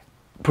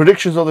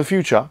 predictions of the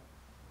future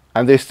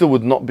and they still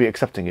would not be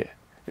accepting it.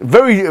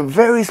 Very,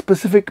 very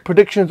specific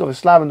predictions of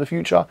Islam in the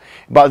future,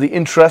 about the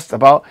interest,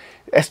 about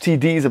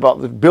STDs, about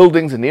the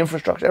buildings and the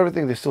infrastructure,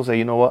 everything. They still say,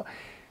 you know what,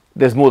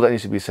 there's more that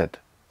needs to be said.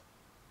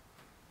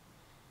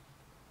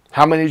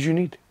 How many do you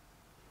need?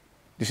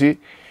 You see?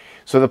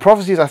 So the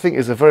prophecies, I think,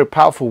 is a very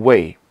powerful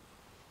way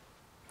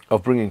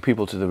of bringing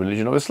people to the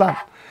religion of Islam.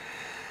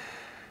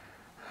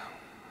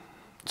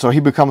 So he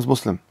becomes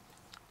Muslim.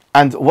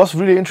 And what's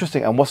really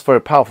interesting and what's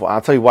very powerful, and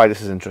I'll tell you why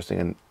this is interesting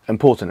and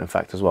important, in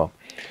fact, as well,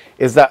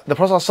 is that the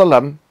Prophet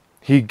ﷺ,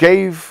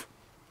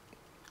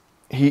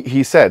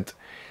 he said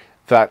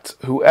that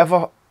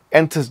whoever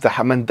enters the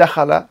man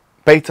dakhala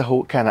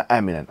baytahu kana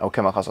aminan, or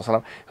kama qala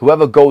sallallahu,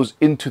 whoever goes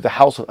into the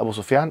house of Abu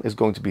Sufyan is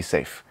going to be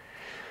safe.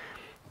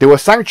 There were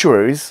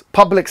sanctuaries,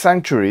 public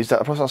sanctuaries, that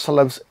the Prophet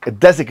ﷺ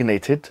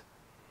designated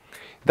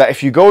that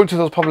if you go into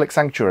those public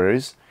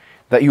sanctuaries,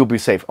 that you'll be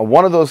safe. And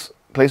one of those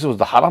places was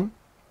the Haram,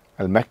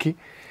 al-Makki,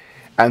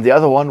 and the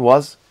other one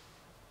was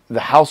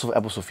the house of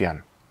Abu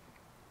Sufyan,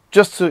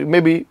 just to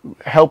maybe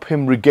help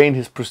him regain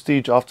his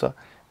prestige after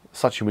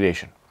such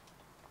humiliation.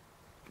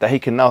 That he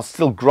can now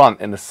still grant,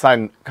 in a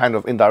kind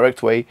of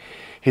indirect way,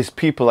 his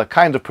people a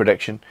kind of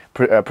protection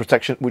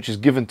which is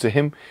given to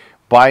him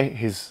by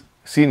his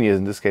seniors,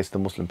 in this case the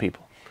Muslim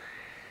people.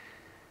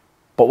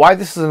 But why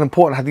this is an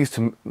important hadith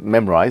to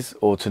memorize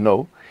or to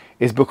know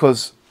is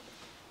because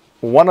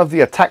one of the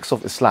attacks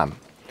of Islam,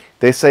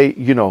 they say,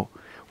 you know,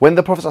 when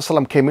the Prophet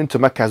ﷺ came into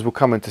Mecca, as we'll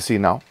come in to see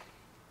now,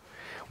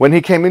 when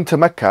he came into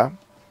Mecca,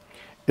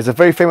 is a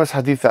very famous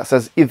hadith that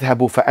says,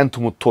 "Idhabu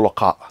fa'antum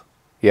at-tulaqa."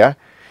 Yeah,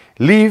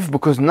 leave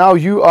because now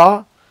you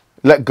are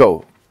let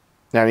go.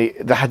 Now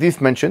the hadith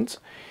mentions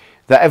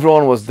that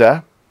everyone was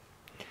there,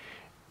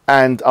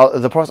 and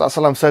the Prophet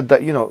ﷺ said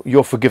that, you know,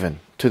 you're forgiven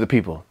to the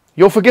people.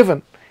 You're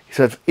forgiven. He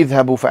said,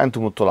 "Idhabu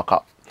fa'antum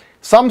at-tulaqa."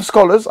 Some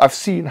scholars I've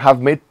seen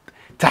have made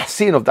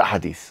tahseen of that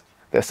hadith.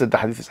 They said the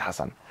hadith is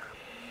hasan.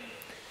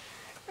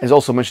 It's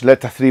also mentioned, "La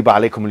tathriba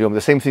alaykum al-yawm," the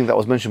same thing that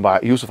was mentioned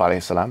by Yusuf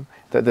alayhi salam,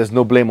 that there's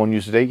no blame on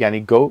you today.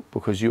 Yani, go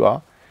because you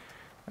are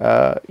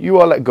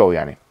let go.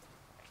 Yani,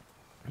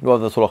 you are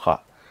the tulaqa.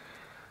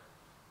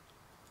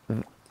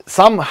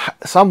 Some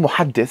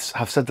muhaddiths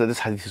have said that this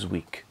hadith is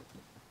weak.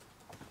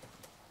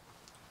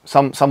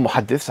 Some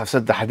muhaddiths have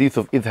said the hadith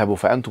of "idhabu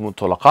fa'antum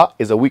at-tulaqa"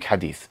 is a weak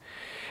hadith,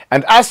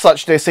 and as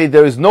such they say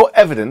there is no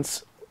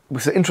evidence.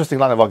 It's an interesting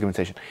line of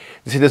argumentation.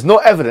 They say there's no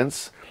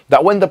evidence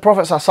that when the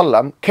Prophet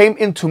ﷺ came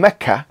into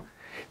Mecca,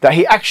 that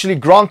he actually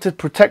granted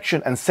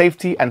protection and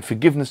safety and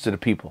forgiveness to the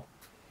people.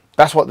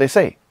 That's what they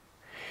say.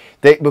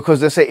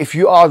 Because they say, if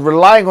you are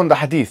relying on the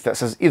hadith that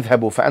says,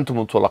 "idhabu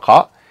fa'antum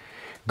tulaqa,"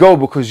 go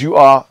because you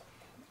are,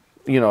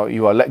 you know,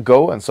 you are let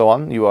go and so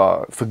on, you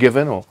are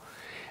forgiven,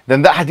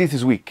 then that hadith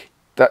is weak.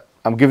 That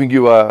I'm giving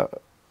you a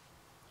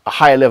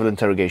higher level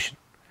interrogation.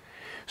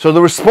 So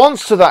the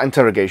response to that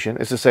interrogation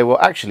is to say, well,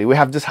 actually, we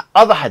have this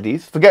other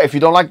hadith. Forget, if you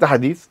don't like the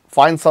hadith,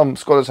 find some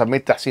scholars have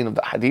made tahseen of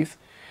that hadith.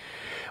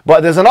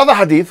 But there's another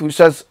hadith which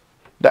says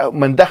that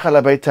 "Man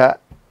dakhala bayta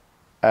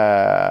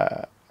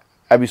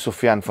Abi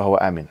Sufyan fahuwa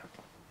amin."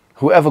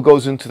 Whoever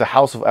goes into the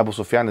house of Abu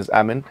Sufyan is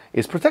amin,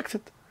 is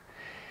protected.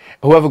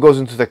 Whoever goes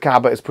into the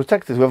Kaaba is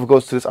protected. Whoever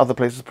goes to this other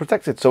place is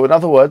protected. So in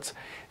other words,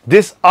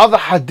 this other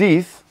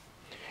hadith,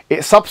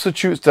 it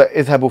substitutes the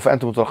 "idhabu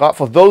fa'antum tulaqa"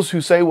 for those who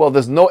say, well,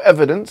 there's no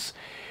evidence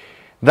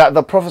that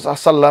the Prophet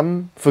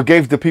ﷺ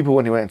forgave the people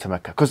when he went into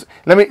Mecca. Because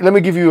let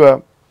me give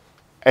you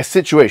a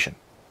situation.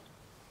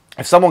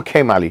 If someone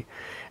came, Ali,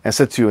 and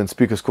said to you in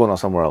Speaker's Corner or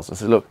somewhere else, I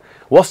said, look,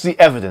 what's the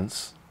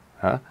evidence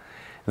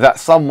that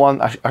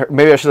someone,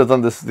 maybe I should have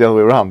done this the other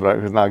way around, right?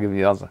 Because now I'm giving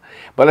you the answer.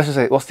 But let's just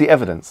say, what's the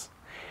evidence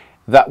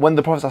that when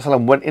the Prophet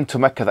ﷺ went into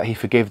Mecca that he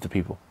forgave the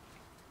people?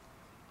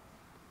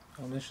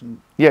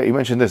 Yeah, you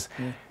mentioned this.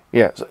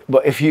 Yeah, so,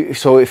 but if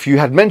you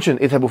had mentioned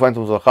Ithabu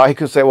Fantum Zalqa, he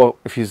could say, well,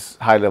 if he's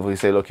high level, he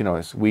say, look, you know,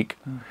 it's weak.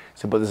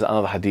 So, but there's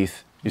another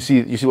hadith. You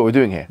see what we're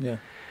doing here? Yeah.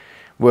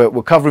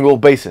 We're covering all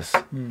bases.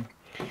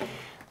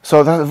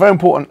 So that's a very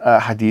important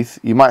hadith.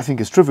 You might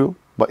think it's trivial,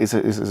 but it's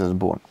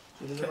important.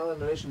 So there's another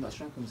narration that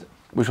strengthens it.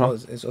 Which one? Oh,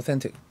 it's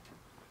authentic.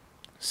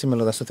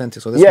 Similar, that's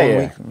authentic. So this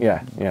Yeah.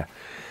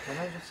 Can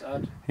I just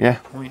add Yeah. a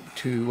point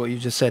to what you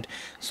just said?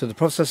 So the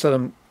Prophet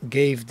ﷺ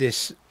gave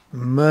this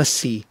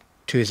mercy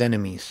to his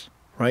enemies,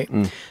 right?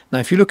 Now,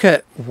 if you look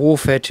at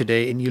warfare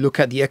today and you look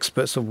at the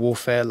experts of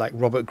warfare like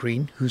Robert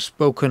Greene, who's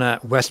spoken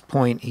at West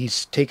Point,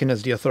 he's taken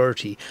as the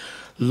authority.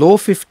 Law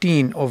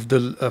 15 of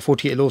the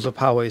 48 laws of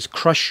power is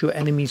crush your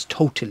enemies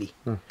totally.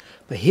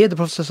 But here the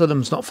Prophet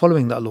ﷺ is not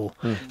following that law.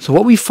 So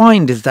what we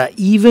find is that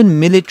even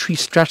military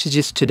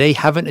strategists today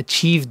haven't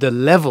achieved the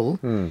level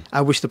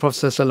at which the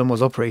Prophet ﷺ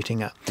was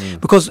operating at.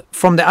 Because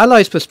from the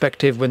Allies'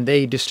 perspective, when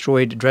they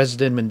destroyed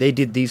Dresden, when they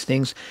did these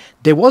things,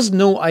 there was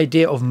no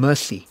idea of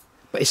mercy.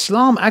 But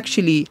Islam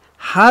actually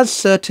has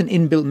certain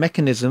inbuilt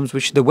mechanisms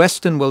which the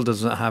Western world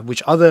doesn't have,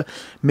 which other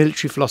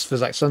military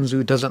philosophers like Sun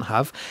Tzu doesn't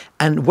have.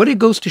 And what it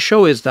goes to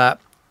show is that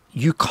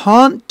you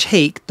can't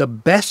take the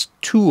best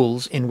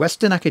tools in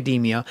Western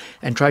academia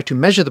and try to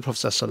measure the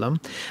Prophet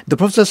ﷺ. The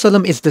Prophet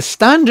ﷺ is the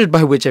standard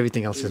by which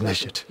everything else is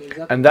measured.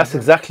 And that's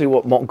exactly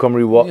what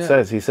Montgomery Watt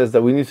says. He says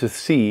that we need to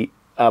see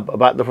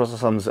about the Prophet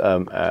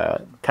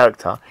ﷺ's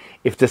character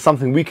if there's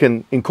something we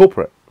can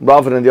incorporate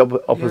rather than the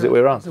opposite way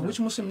around. So which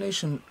Muslim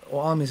nation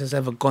or armies has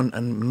ever gone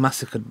and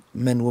massacred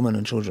men, women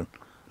and children?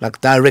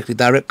 Like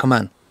direct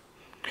command?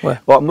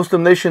 Where? Well,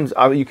 Muslim nations,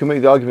 you can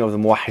make the argument of the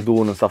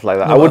Muwahhidun and stuff like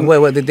that. No,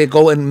 where did they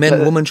go and men,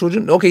 women,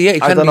 children? Okay, yeah,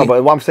 it can I don't be. know,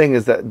 but what I'm saying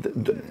is that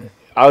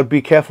I would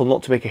be careful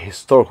not to make a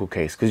historical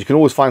case because you can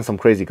always find some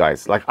crazy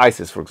guys, like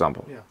ISIS, for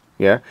example.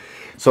 Yeah.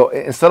 So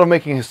instead of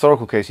making a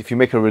historical case, if you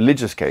make a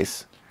religious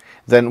case,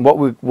 then what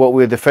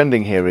we're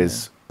defending here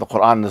is the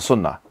Quran and the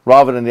Sunnah,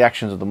 rather than the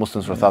actions of the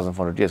Muslims for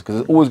 1,400 years. Because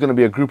there's always going to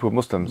be a group of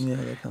Muslims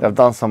that have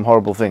done some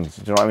horrible things.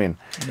 Do you know what I mean?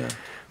 Yeah.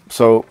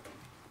 So,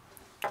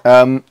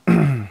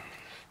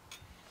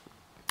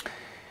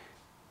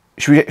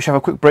 should we have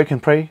a quick break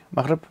and pray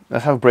Maghrib?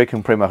 Let's have a break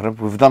and pray Maghrib.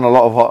 We've done a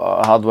lot of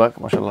hard work,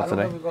 mashallah,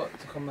 today.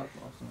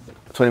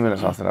 20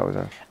 minutes after that was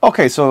done.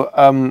 Okay,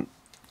 so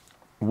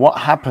what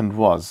happened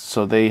was,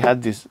 so they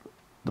had this,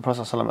 the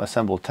Prophet ﷺ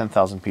assembled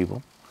 10,000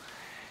 people,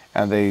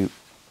 and they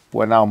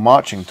were now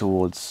marching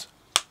towards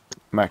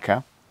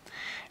Mecca.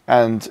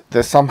 And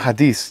there's some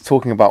hadith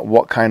talking about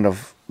what kind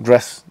of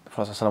dress the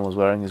Prophet ﷺ was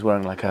wearing. He's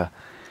wearing like a,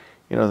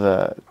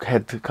 the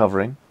head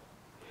covering.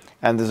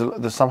 And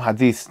there's some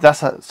hadith,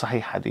 that's a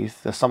sahih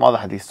hadith. There's some other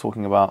hadith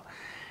talking about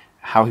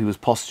how he was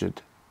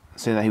postured,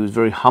 saying that he was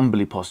very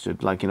humbly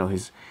postured. Like,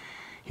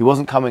 he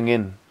wasn't coming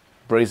in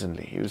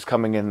brazenly. He was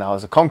coming in now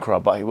as a conqueror,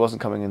 but he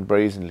wasn't coming in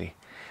brazenly,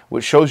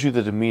 which shows you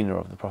the demeanor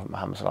of the Prophet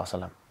Muhammad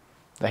ﷺ,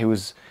 that he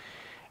was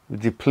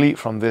deplete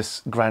from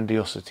this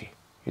grandiosity.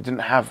 He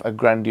didn't have a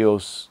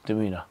grandiose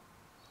demeanor.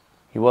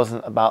 He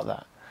wasn't about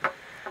that,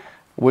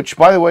 which,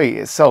 by the way,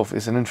 itself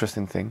is an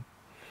interesting thing.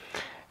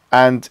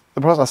 And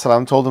the Prophet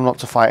ﷺ told them not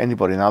to fight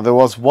anybody. Now, there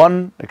was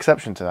one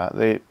exception to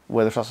that,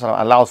 where the Prophet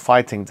ﷺ allowed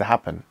fighting to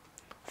happen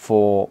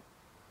for,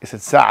 it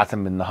said,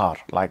 sa'atan bin nahar,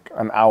 like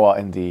an hour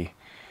in the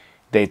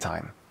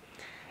daytime.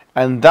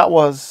 And that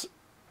was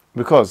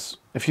because,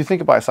 if you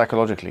think about it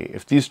psychologically,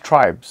 if these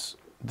tribes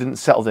didn't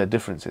settle their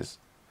differences,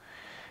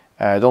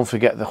 don't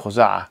forget the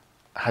Khuza'ah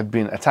had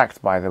been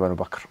attacked by the Banu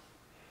Bakr,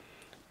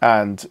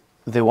 and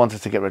they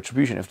wanted to get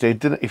retribution. If you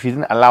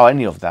didn't allow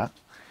any of that,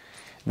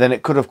 then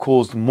it could have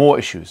caused more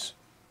issues.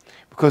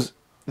 Because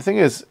the thing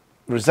is,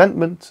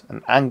 resentment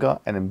and anger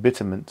and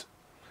embitterment,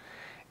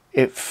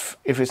 if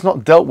it's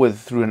not dealt with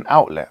through an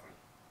outlet,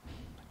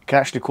 it can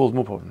actually cause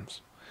more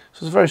problems.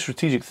 So it's a very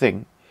strategic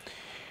thing,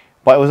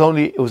 but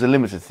it was a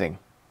limited thing.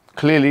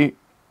 Clearly,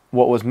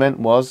 what was meant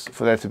was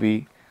for there to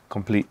be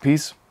complete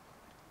peace.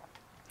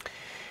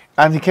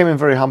 And he came in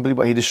very humbly,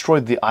 but he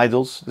destroyed the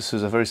idols. This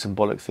is a very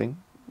symbolic thing.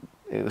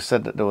 It was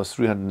said that there was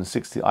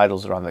 360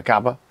 idols around the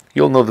Kaaba.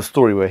 You all know the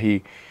story where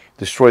he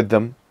destroyed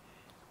them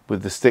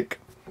with the stick.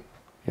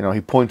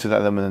 He pointed at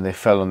them and then they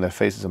fell on their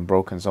faces and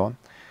broke and so on.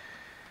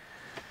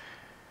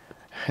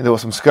 And there were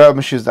some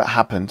skirmishes that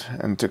happened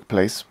and took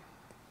place.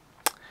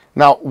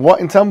 Now,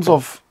 in terms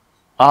of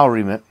our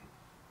remit,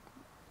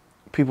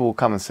 people will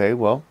come and say,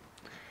 well,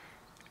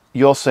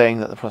 you're saying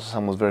that the Prophet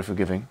ﷺ was very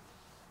forgiving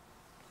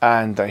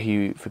and that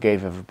he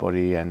forgave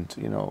everybody and,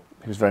 he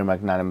was very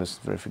magnanimous,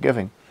 very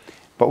forgiving.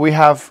 But we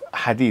have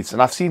hadiths,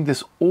 and I've seen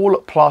this all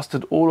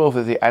plastered all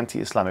over the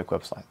anti-Islamic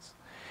websites.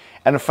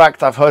 And in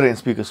fact, I've heard it in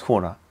Speaker's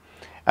Corner.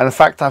 And in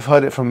fact, I've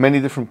heard it from many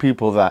different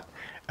people that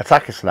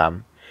attack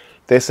Islam.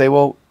 They say,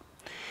 well,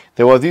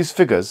 there were these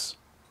figures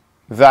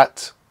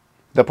that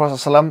the Prophet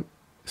ﷺ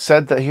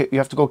said that you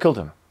have to go kill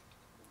him.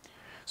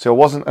 So it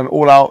wasn't an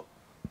all-out,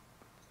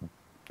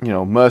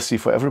 mercy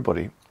for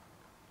everybody.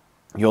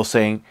 You're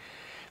saying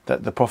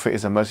that the Prophet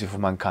is a mercy for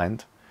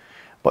mankind.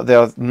 But there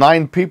are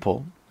 9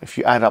 people, if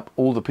you add up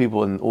all the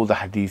people and all the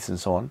hadiths and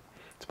so on,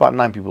 it's about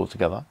 9 people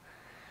altogether,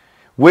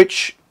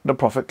 which the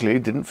Prophet clearly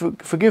didn't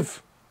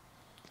forgive.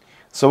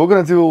 So we're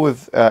going to deal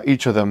with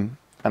each of them,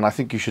 and I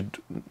think you should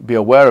be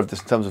aware of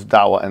this in terms of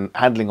da'wah and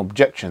handling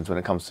objections when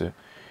it comes to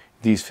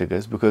these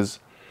figures, because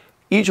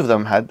each of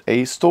them had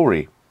a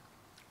story.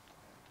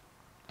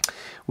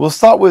 We'll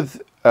start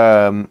with,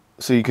 so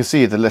you can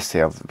see the list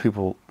here of the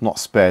people not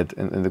spared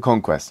in the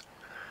conquest.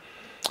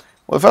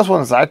 Well, the first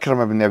one is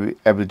Ikrimah ibn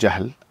Abi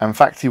Jahl. In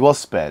fact, he was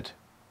spared.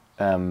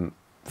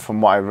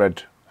 From what I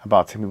read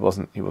about him,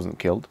 he wasn't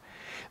killed.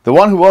 The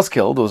one who was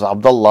killed was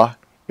Abdullah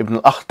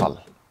ibn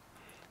al-Akhtal.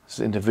 This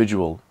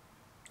individual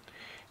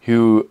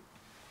who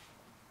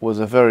was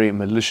a very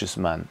malicious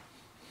man,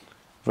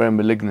 very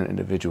malignant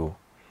individual,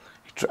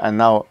 and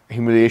now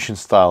humiliation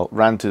style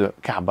ran to the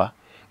Kaaba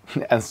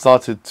and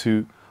started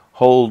to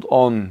hold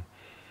on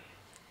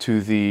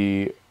to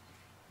the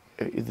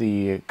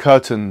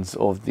curtains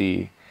of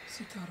the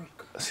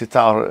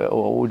sitar,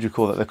 or what would you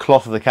call it, the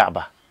cloth of the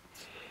Kaaba.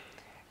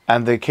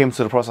 And they came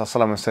to the Prophet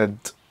ﷺ and said,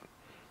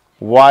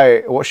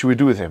 what should we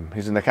do with him?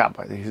 He's in the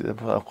Kaaba.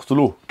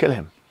 Kill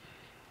him.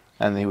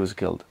 And he was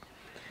killed.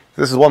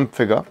 This is one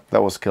figure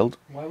that was killed.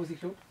 Why was he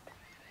killed?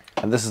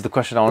 And this is the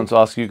question I want to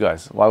ask you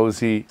guys. Why was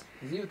he?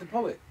 Is he with the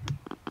poet?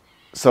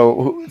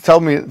 So tell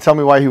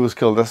me why he was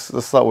killed.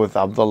 Let's start with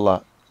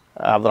Abdullah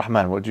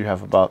Abdurrahman. What do you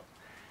have about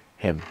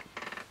him?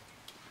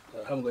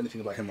 I haven't got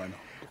anything about him right now.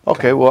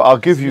 Okay, well I'll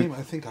give you.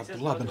 I think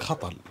Abdullah bin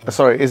Khatal.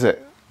 Sorry, is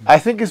it? I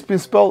think it's been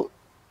spelled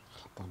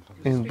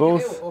in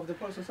both Of the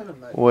Prophet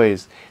ﷺ,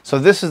 ways. So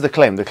this is the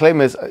claim. The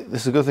claim is,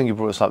 this is a good thing you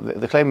brought this up.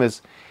 The claim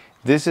is,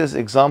 this is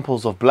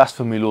examples of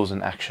blasphemy laws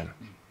in action.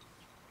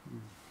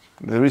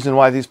 The reason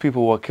why these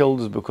people were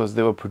killed is because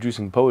they were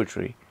producing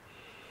poetry.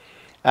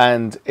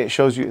 And it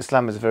shows you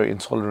Islam is a very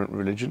intolerant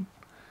religion,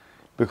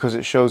 because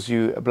it shows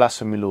you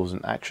blasphemy laws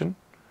in action.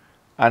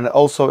 And it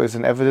also is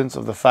an evidence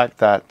of the fact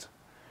that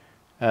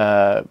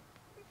there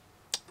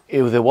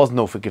was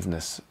no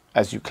forgiveness,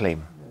 as you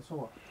claim. So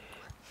what?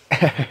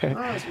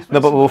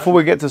 No, but before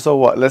we get to so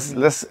what, let's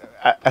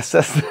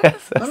assess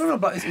this. No,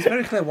 but it's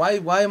very clear.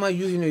 Why am I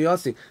using a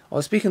yardstick? I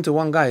was speaking to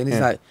one guy and he's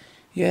like,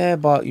 yeah,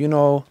 but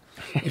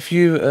if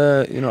you,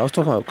 I was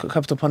talking about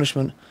capital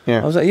punishment.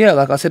 Yeah. I was like, yeah,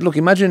 like I said, look,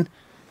 imagine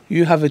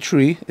you have a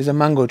tree, it's a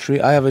mango tree.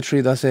 I have a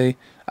tree that's a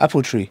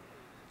apple tree.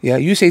 Yeah,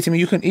 you say to me,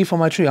 you can eat from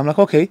my tree. I'm like,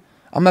 okay.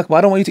 I'm like, but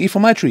I don't want you to eat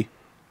from my tree.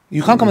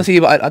 You can't come and say,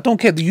 but I don't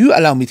care. Do you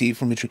allow me to eat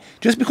from your tree?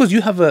 Just because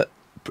you have a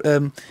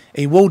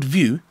world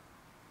view,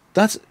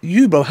 that's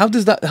you, bro. How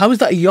is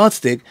that a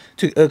yardstick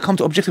to come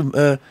to objective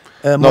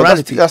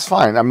morality? No, that's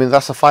fine. I mean,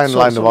 that's a fine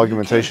line of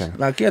argumentation.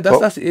 Like, yeah,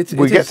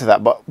 we get to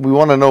that, but we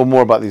want to know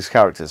more about these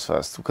characters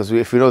first, because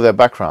if we know their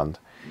background,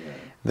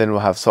 then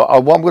we'll have. So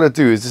what I'm going to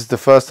do is, this is the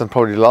first and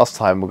probably last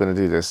time we're going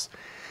to do this,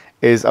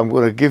 is I'm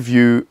going to give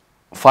you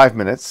 5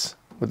 minutes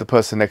with the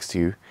person next to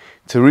you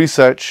to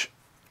research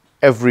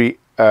every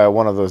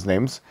one of those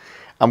names.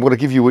 I'm going to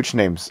give you which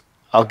names.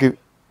 I'll give,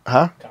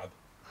 huh?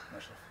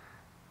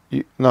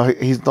 No,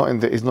 he's not in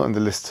the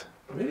list.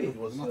 Really?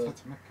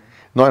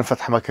 Not in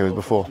Fath Makkah, it was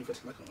before.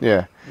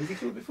 Yeah. Was he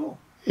killed before?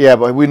 Yeah,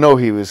 but we know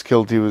he was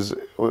killed.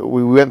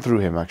 We went through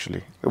him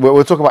actually.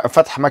 We're talking about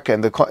Fath Makkah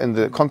in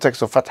the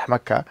context of Fath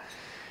Makkah.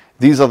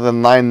 These are the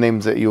 9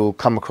 names that you'll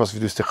come across if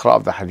you do istiqra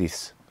of the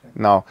hadith.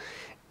 Now,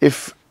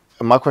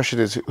 my question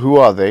is, who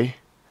are they?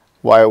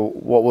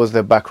 What was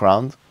their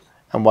background?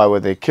 And why were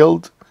they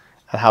killed?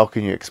 And how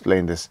can you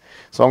explain this?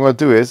 So what I'm going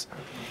to do is,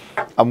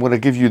 I'm going to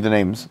give you the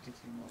names.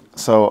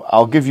 So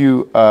I'll give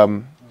you.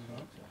 Okay.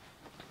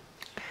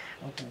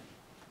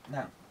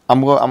 Now.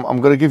 I'm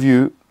going to give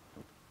you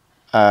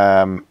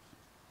Abdurrahman,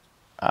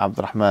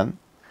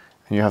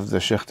 and you have the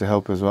Sheikh to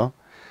help as well.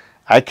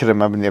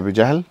 Ikrimah ibn Abi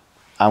Jahl.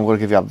 I'm going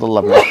to give you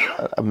Abdullah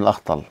ibn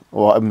al-Akhtal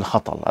or ibn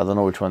al-Khatal. I don't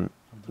know which one.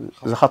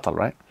 It's a Khatal,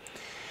 right?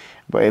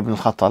 But ibn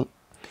al-Khatal,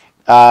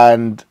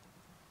 and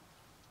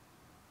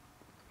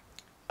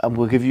I'm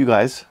going to give you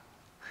guys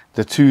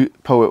the 2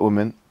 poet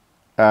women,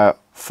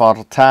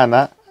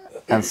 Fartana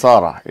and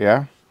Sarah.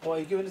 Yeah. Oh,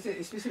 you're giving us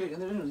a specific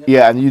individual?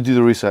 Yeah, and you do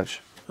the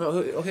research.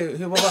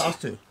 Okay, what about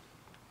us two?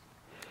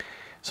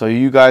 So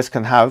you guys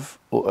can have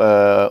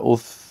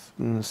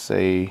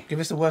say. Give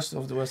us the worst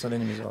of the worst of the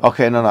enemies.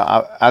 Okay, no,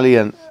 Ali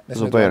and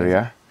Let's make Zubair, one.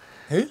 yeah.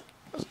 Who?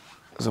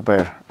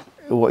 Zubair.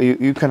 Well,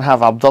 you can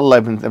have Abdullah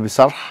ibn Abi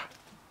Sarh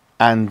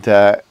and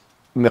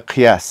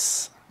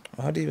Miqyas.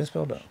 How do you even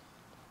spell that?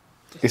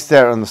 It's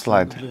there on the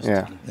slide.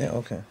 Yeah. Yeah.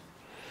 Okay.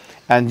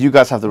 And you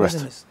guys have the rest.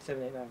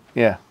 789.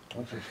 Yeah.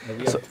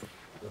 So,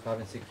 5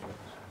 and 6.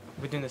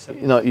 Within the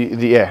 7. No,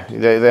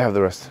 they have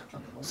the rest.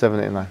 7,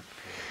 8, 9.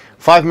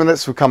 5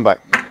 minutes. We'll come back.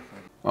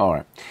 All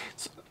right.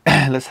 So,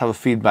 let's have a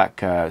feedback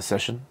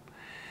session.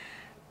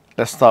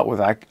 Let's start with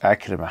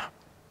Ikrimah.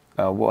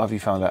 What have you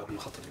found out?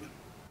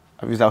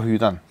 Is that who you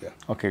done? Yeah.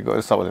 Okay, go.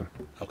 Let's start with him.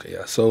 Okay,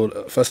 yeah. So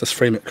first, let's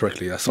frame it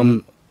correctly. Yeah.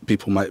 Some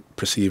people might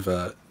perceive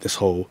this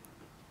whole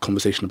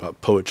conversation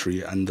about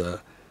poetry and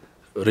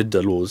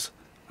Ridda laws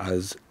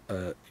as,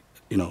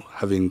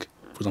 having,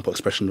 for example,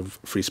 expression of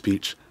free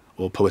speech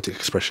or poetic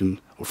expression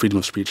or freedom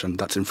of speech, and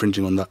that's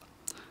infringing on that.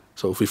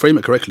 So if we frame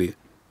it correctly,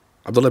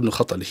 Abdullah ibn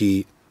Khattal,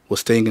 he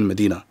was staying in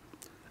Medina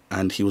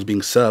and he was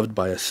being served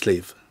by a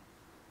slave.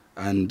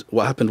 And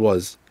what happened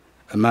was,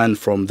 a man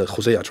from the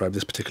Khuzayya tribe,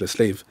 this particular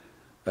slave,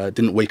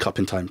 didn't wake up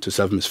in time to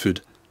serve him his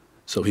food.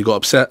 So he got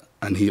upset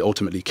and he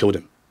ultimately killed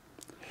him.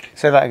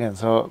 Say that again.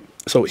 So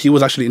he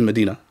was actually in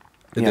Medina,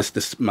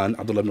 this man,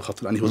 Abdullah ibn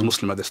Khattal, and he was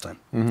Muslim at this time.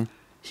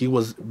 He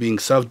was being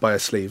served by a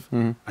slave,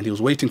 and he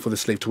was waiting for the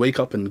slave to wake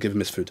up and give him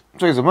his food.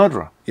 So he's a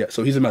murderer. Yeah,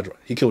 so he's a murderer.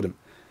 He killed him.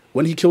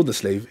 When he killed the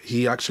slave,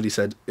 he actually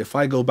said, if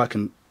I go back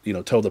and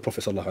tell the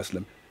Prophet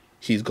 _,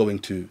 he's going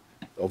to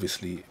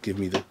obviously give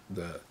me the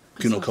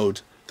penal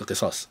code, the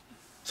qisas.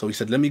 So he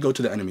said, let me go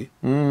to the enemy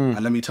and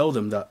let me tell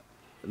them that,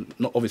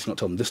 not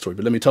tell them this story,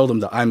 but let me tell them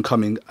that I'm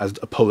coming as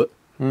a poet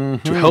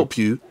to help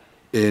you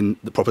in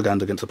the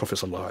propaganda against the Prophet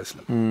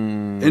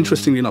 _.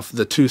 Interestingly enough,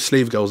 the two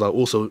slave girls that are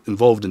also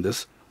involved in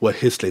this were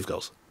his slave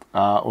girls.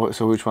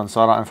 So which one?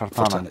 Sarah and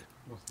Fartana?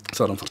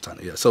 Sarah and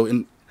Fartana, yeah. So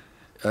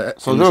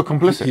so they were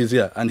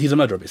complicit. And he's a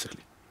murderer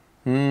basically.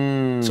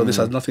 So this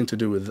has nothing to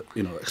do with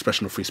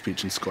expression of free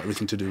speech, and it's got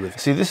everything to do with.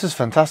 See, this is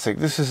fantastic.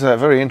 This is a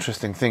very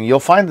interesting thing. You'll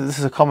find that this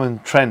is a common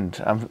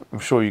trend. I'm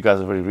sure you guys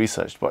are very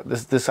researched, but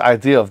this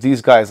idea of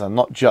these guys are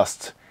not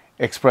just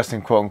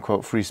expressing quote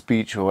unquote free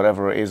speech or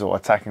whatever it is, or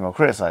attacking or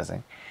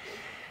criticizing.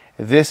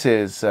 This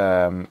is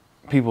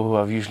people who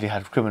have usually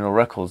had criminal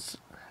records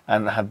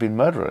and have been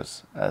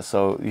murderers.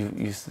 So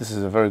this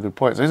is a very good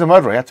point. So he's a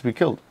murderer. He had to be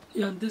killed.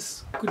 Yeah,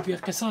 this could be a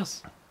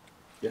qisas.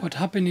 Yeah. What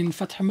happened in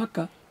Fath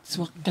Makkah?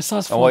 So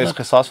qisas. And what is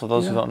qisas for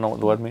those who don't know what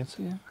the word means?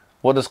 Yeah.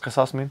 What does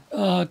qisas mean?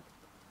 What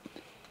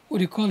do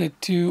you call it?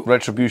 To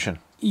retribution.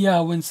 Yeah,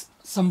 when life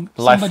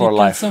somebody for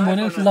life. someone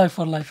else, life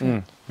for life.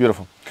 Yeah.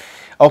 Beautiful.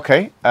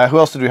 Okay, who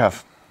else did you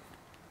have?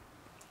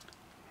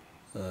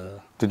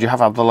 Did you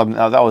have Abdullah ibn...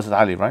 that was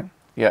Ali, right?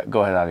 Yeah,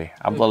 go ahead, Ali.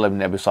 Abdullah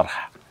ibn Abi Sarh.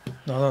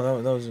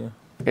 No, that was...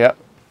 Yeah.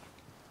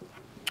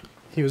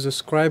 He was a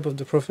scribe of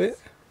the Prophet.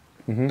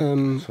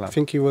 Mm-hmm. I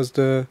think he was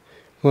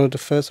one of the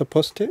first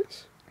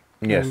apostates.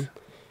 Yes.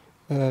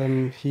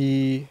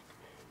 He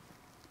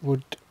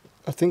would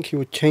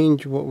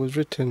change what was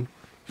written.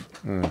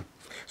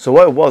 So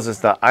what it was is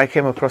that I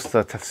came across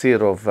the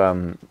tafsir of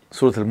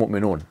Surah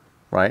Al-Mu'minun,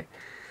 right?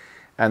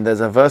 And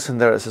there's a verse in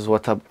there that says,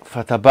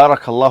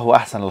 فَتَبَارَكَ اللَّهُ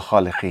أَحْسَنَ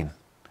الْخَالِقِينَ.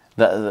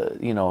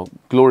 That,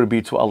 glory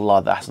be to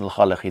Allah, the Ahsan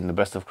al-Khaliqeen, the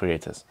best of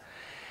creators.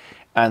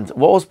 And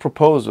what was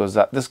proposed was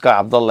that this guy,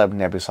 Abdullah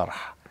ibn Abi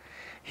Sarh,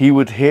 he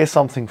would hear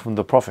something from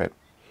the Prophet,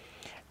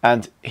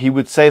 and he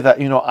would say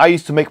that, I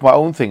used to make my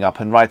own thing up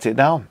and write it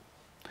down.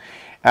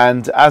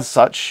 And as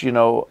such,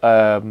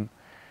 I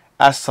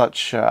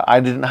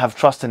didn't have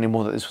trust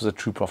anymore that this was a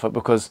true prophet,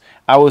 because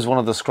I was one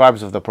of the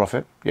scribes of the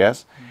Prophet,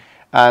 yes,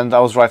 and I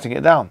was writing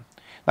it down.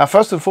 Now,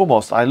 first and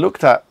foremost, I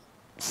looked at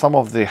some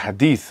of the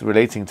hadith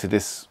relating to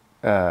this,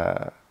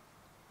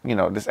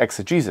 this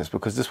exegesis,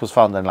 because this was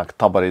found in like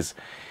Tabari's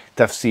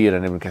tafsir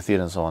and Ibn Kathir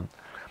and so on.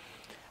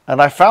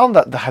 And I found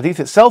that the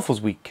hadith itself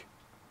was weak.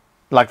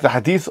 Like the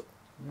hadith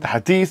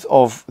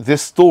of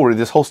this story,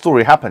 this whole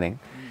story happening,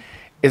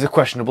 is a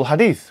questionable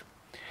hadith.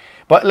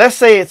 But let's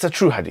say it's a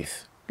true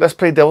hadith. Let's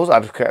play devil's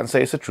advocate and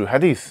say it's a true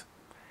hadith,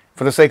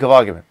 for the sake of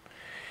argument.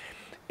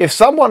 If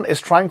someone is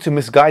trying to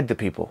misguide the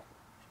people,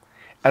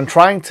 and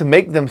trying to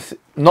make them,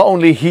 not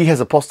only he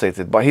has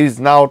apostated, but he's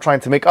now trying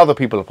to make other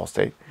people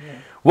apostate,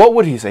 what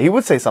would he say? He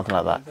would say something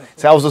like that.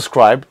 Say, I was a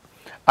scribe,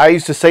 I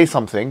used to say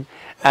something,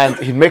 and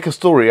he'd make a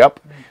story up,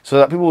 so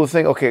that people would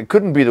think, okay, it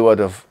couldn't be the word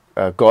of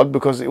God,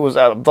 because it was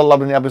Abdullah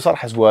ibn Abi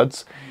Sarh's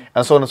words,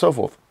 and so on and so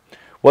forth.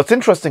 What's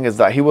interesting is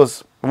that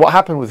what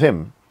happened with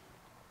him,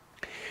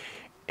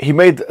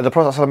 the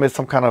Prophet ﷺ made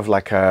some kind of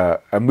like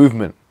a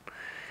movement,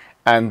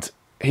 and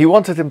he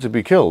wanted him to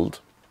be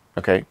killed,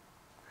 okay?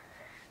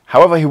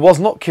 However, he was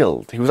not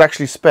killed. He was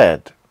actually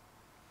spared.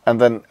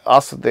 And then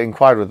they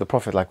inquired with the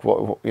Prophet, like,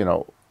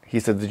 he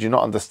said, did you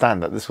not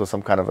understand that this was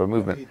some kind of a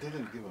movement? He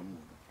didn't give a movement.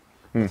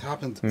 What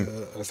happened,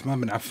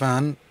 Uthman bin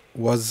Affan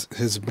was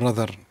his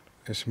brother,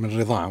 from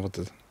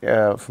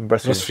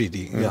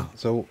breastfeeding. Yeah.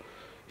 So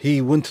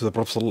he went to the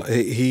Prophet,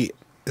 he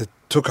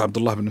took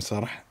Abdullah bin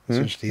Sarh,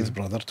 essentially his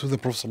brother, to the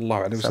Prophet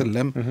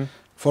ﷺ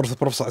for the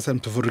Prophet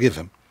ﷺ to forgive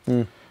him.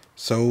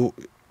 So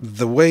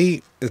the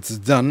way it's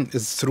done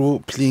is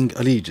through pleading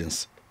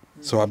allegiance.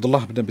 So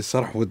Abdullah ibn Abi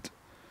Sarh would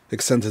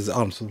extend his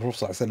arms to the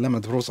Prophet ﷺ,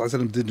 and the Prophet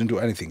ﷺ didn't do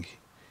anything.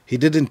 He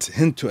didn't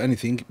hint to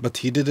anything, but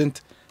he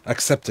didn't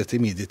accept it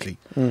immediately.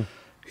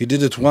 He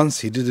did it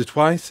once, he did it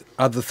twice.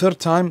 At the third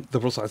time, the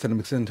Prophet ﷺ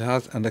extended his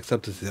hands and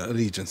accepted the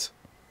allegiance,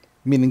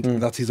 meaning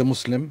that he's a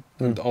Muslim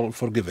and all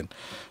forgiven.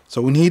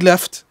 So when he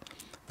left,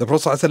 the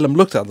Prophet ﷺ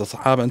looked at the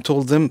Sahaba and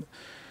told them,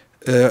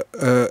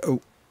 أَلَمْ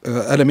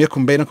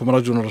يَكُنْ بَيْنَكُمْ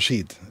رَجُلٌ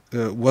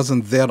رَشِيدٌ.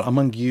 Wasn't there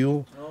among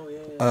you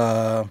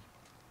a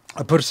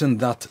person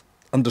that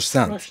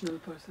understand. Rational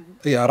person.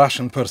 Yeah, a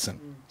rational person.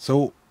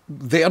 So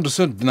they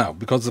understood now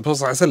because the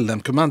Prophet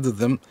ﷺ commanded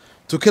them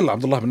to kill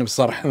Abdullah ibn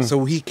Sarh.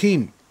 So he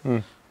came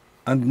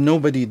and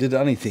nobody did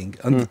anything.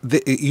 And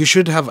you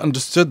should have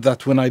understood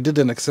that when I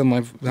didn't extend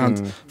my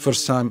hand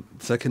first time,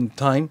 second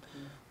time,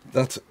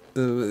 that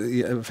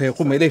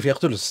فيقوم إليه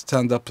فيقتله,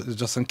 stand up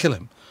just and kill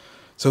him.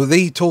 So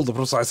they told the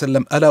Prophet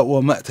ﷺ, ألا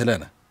ومأت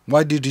لنا.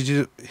 Why did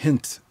you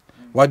hint?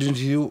 Why didn't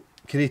you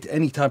create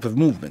any type of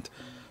movement?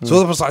 So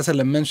the Prophet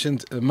ﷺ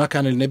mentioned ما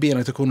كان للنبي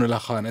أن تكون له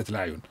خائنة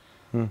الأعين.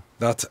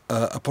 That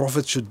a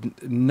prophet should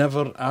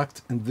never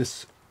act in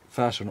this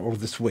fashion or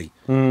this way.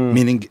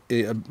 Meaning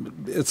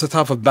it's a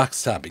type of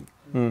backstabbing.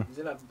 Is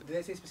it like, did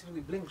they say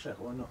specifically blink, Sheikh,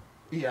 or no?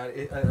 Yeah,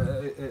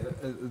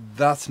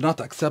 that's not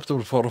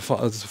acceptable for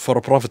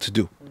a prophet to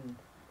do.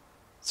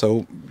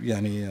 So,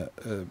 yani,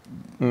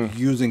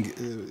 using...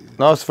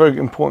 No, it's a very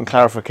important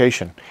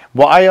clarification.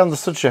 What I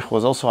understood, Sheikh,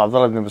 was also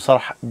Abdullah ibn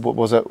Sarh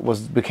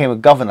became a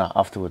governor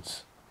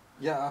afterwards.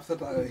 Yeah, after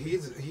that,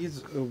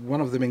 he's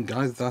one of the main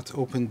guys that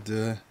opened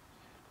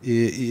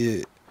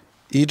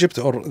Egypt,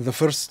 or the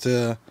first...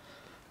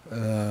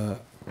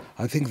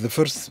 I think the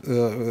first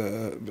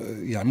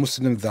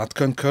Muslim that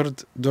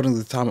conquered during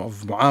the time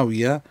of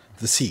Muawiyah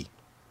the sea,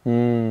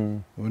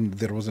 when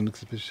there was an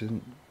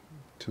expedition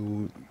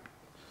to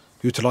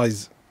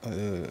utilize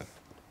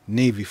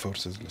navy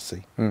forces, let's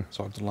say.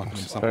 So Abdullah ibn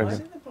Sarh. I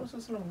think the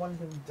Prophet wanted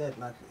him dead.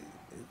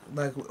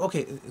 Like,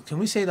 okay, can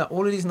we say that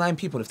all of these 9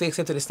 people, if they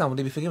accepted Islam, would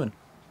they be forgiven?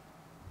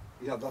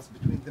 Yeah, that's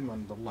between them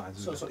and Allah.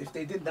 So if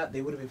they did that,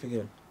 they would have been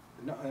forgiven?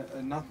 No,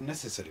 not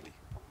necessarily.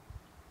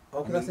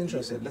 Okay, that's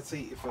interesting. Let's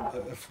say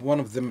if one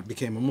of them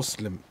became a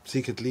Muslim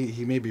secretly,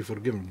 he may be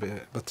forgiven,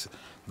 but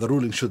the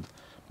ruling should.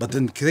 But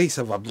in case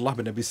of Abdullah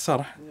bin Abi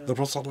Sarh, the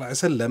Prophet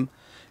ﷺ,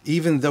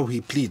 even though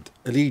he pleaded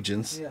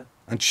allegiance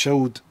and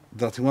showed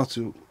that he wants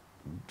to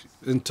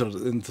enter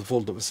into the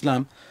fold of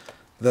Islam,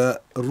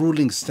 the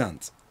ruling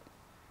stands.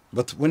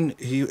 But when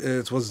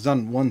it was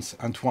done once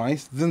and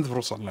twice, then the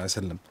Prophet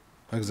ﷺ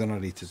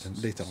exonerated him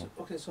later on.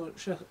 Okay, so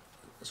Sheikh,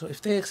 so if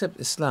they accept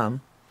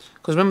Islam,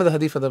 because remember the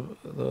hadith of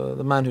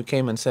the man who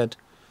came and said,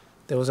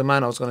 there was a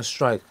man I was going to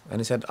strike,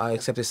 and he said, I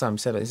accept Islam. He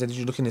said, did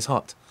you look in his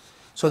heart?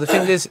 So the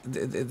thing is,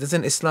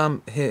 doesn't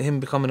Islam, him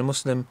becoming a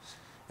Muslim,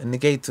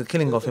 negate the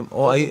killing of him?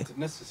 Or are you,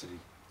 necessary.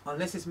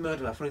 unless it's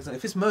murder, for example.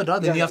 If it's murder,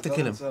 then you have to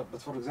kill him.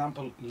 But for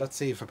example, let's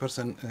say if a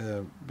person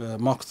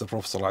mocks the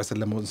Prophet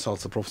ﷺ or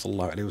insults the Prophet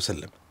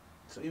ﷺ.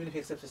 So even if he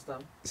accepts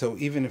Islam? So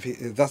even if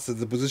that's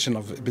the position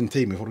of Ibn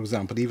Taymiyyah, for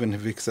example, even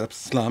if he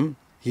accepts Islam,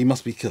 he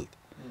must be killed.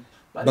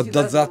 But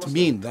does that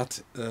mean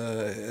that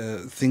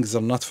things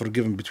are not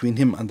forgiven between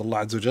him and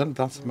Allah Azza wa Jal?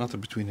 That's a matter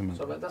between him and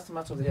Allah. So that's the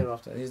matter of the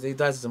hereafter. He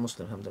dies as a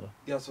Muslim, alhamdulillah.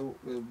 Yeah, so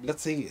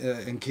let's say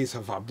in case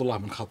of Abdullah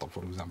bin Khattab,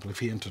 for example, if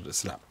he entered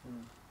Islam.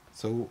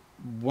 So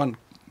one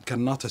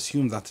cannot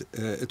assume that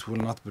it will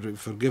not be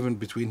forgiven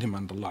between him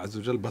and Allah Azza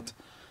wa Jal, but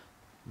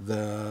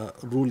the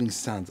ruling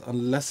stands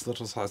unless the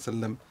Rasul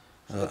ﷺ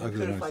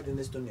purified in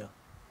this dunya.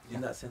 In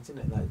that sense,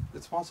 isn't it? Like,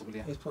 it's possible,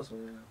 yeah. it's possible,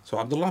 yeah. So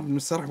Abdullah ibn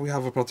Sarh, we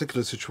have a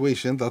particular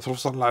situation that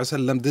Rasul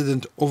ﷺ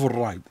didn't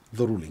override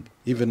the ruling,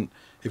 even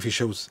if he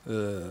shows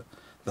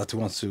that he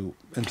wants to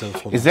enter the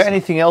fold. Is there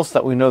anything else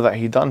that we know that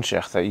he done,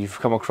 Sheikh, that you've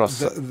come across?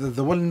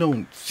 The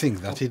well-known thing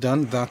that he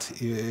done, that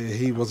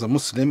he was a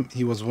Muslim,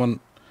 he was one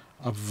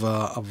of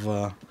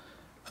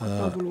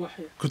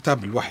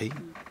Kutab al-Wahi.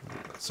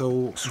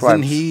 So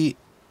then he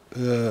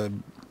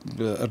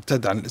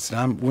ارتد عن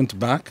Islam, went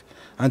back,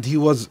 and he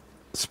was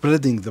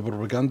spreading the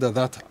propaganda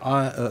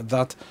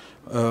that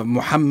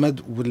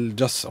Muhammad will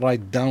just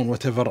write down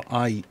whatever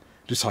I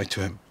recite to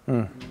him.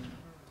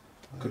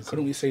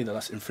 Couldn't we say that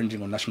that's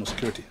infringing on national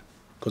security?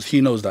 Because he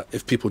knows that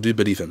if people do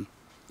believe him,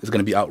 there's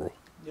going to be outroar.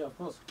 Yeah, of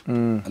course.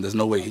 And there's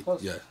no way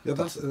Yeah,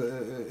 that's,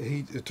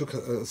 he took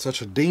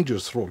such a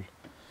dangerous role.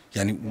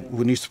 Yani,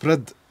 when you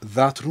spread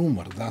that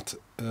rumor that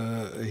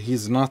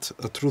he's not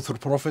a truthful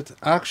prophet,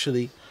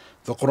 actually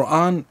the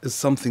Quran is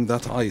something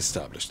that I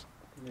established.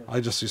 I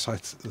just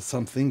recite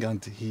something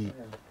and he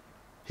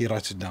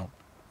writes it down.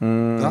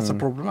 That's a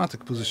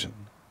problematic position.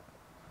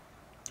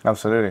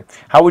 Absolutely.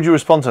 How would you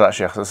respond to that,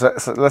 Sheikh?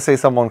 So let's say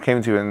someone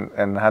came to you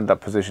and had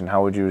that position.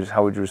 How would you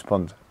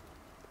respond?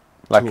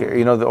 Like,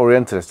 you know, the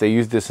Orientalists, they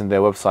use this in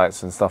their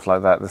websites and stuff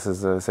like that. This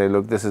is say,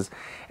 look, this is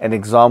an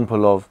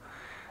example of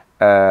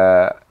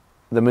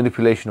the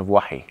manipulation of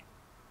wahi,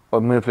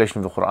 or manipulation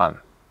of the Quran.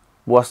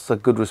 What's the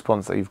good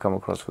response that you've come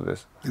across for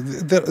this?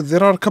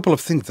 There are a couple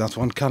of things that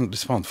one can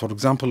respond. For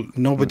example,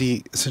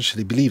 nobody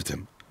essentially believed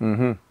him.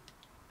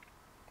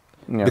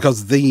 Yeah.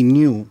 Because they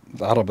knew,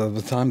 the Arab at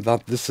the time,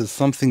 that this is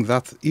something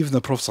that even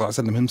the Prophet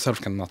ﷺ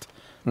himself cannot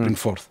bring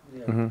forth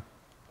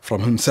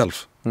from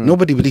himself.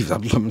 Nobody believed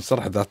Abdullah bin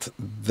Sarh that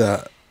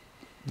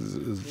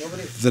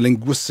the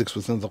linguistics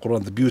within the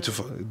Quran, the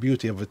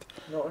beauty of it,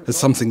 is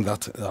something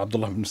that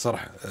Abdullah bin Sarh,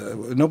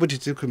 nobody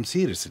took him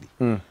seriously.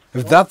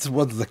 If that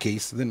was the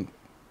case, then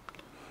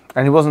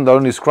And he wasn't the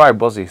only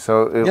scribe, was he?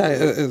 So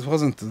it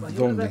wasn't But he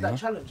the would only. have read that Yeah.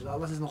 challenge. That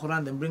Allah says in the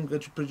Quran,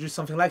 then produce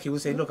something like it. He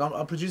would say, look,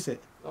 I'll produce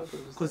it.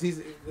 Because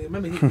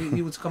remember,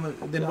 he would come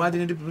and then why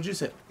didn't he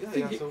produce it? I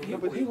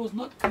think he was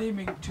not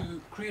claiming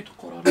to create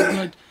a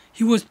Quran.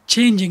 He was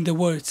changing the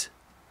words.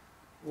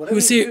 Whatever You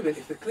he's see, doing,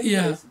 if the claim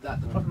yeah. is that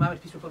the Prophet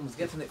Muhammad, peace be upon him, was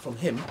getting it from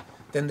him,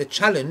 then the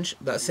challenge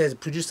that says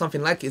produce something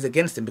like it is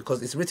against him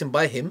because it's written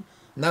by him.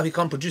 Now he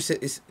can't produce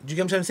it. Do you get what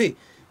I'm trying to say?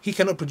 He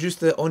cannot produce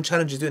the own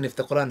challenge he's doing if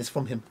the Quran is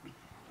from him.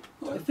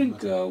 I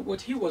think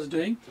what he was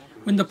doing,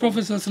 when the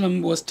Prophet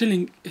ﷺ was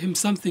telling him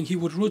something, he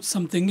would write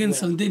something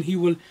else and then he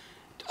will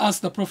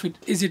ask the Prophet,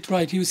 is it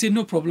right? He would say,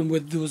 no problem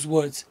with those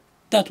words.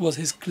 That was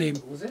his claim.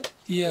 Was it?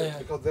 Yeah.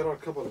 Because there are a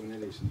couple of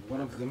narrations.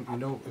 One of them,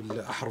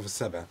 الأحرف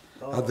السبع.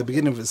 At the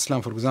beginning of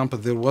Islam, for example,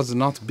 there was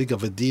not big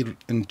of a deal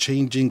in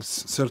changing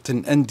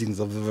certain endings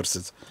of the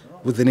verses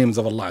with the names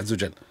of Allah Azza wa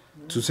Jal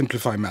to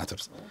simplify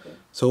matters.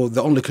 So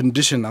the only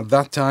condition at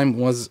that time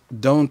was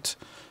don't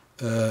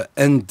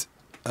end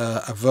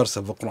a verse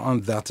of the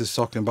Quran that is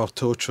talking about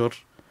torture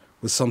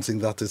with something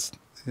that is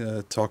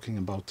talking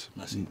about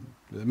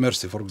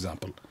mercy, for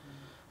example.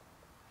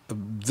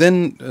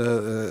 Then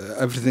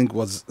everything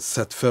was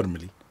set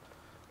firmly.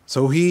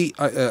 So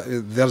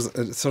there's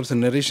a certain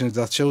narration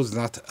that shows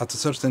that at a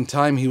certain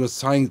time he was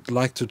trying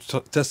to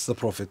test the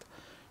Prophet,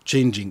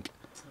 changing,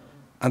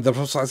 and the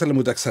Prophet ﷺ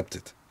would accept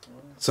it.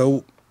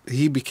 So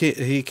he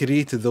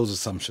created those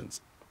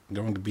assumptions,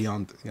 going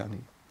beyond.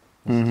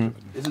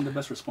 Isn't the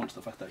best response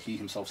the fact that he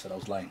himself said I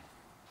was lying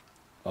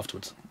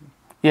afterwards?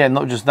 yeah,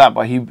 not just that,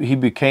 but he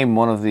became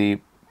one of the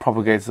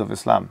propagators of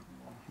Islam.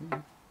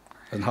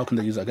 And how can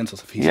they use it against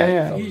us if he's Yeah, like,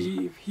 yeah. that was-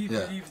 If he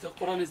believes the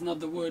Quran is not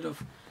the word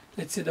of,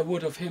 let's say, the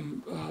word of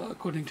him,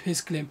 according to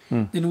his claim,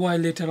 then why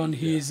later on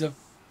he is a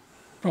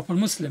proper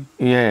Muslim?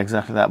 Yeah,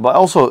 exactly that. But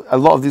also, a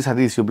lot of these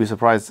hadiths, you'll be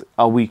surprised,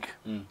 are weak.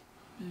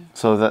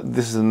 So that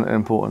this is an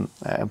important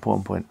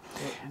point.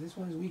 This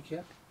one is weak,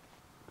 yeah?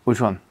 Which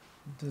one?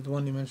 The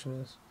one you mentioned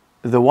was.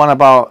 The one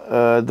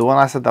about the one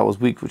I said that was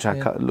weak, which I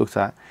Yeah. looked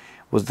at,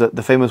 was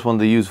the famous one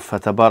they use,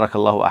 فَتَبَارَكَ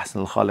اللَّهُ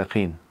أَحْسَنُ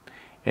الْخَالِقِينَ,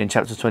 in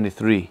chapter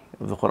 23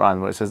 of the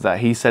Quran, where it says that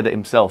he said it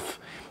himself.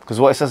 Because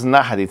what it says in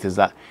that hadith is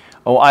that,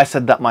 oh, I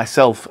said that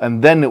myself,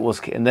 and then it was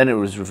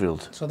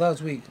revealed. So that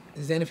was weak.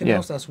 Is there anything Yeah.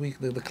 else that's weak?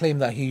 The claim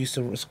that he used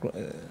to.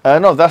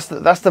 No,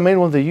 that's the main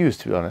one they use,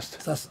 to be honest.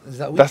 Is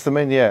that weak? That's the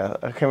main. Yeah,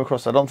 I came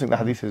across. I don't think the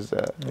hadith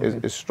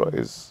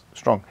is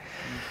strong.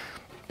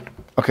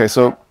 Okay,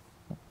 so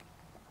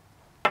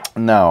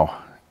now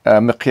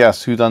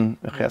Miqyas. Who done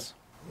Miqyas?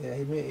 Yeah,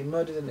 he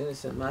murdered an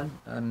innocent man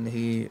and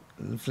he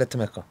fled to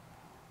Mecca.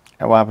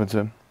 And what happened to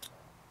him?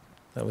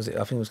 That was it. I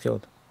think he was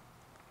killed.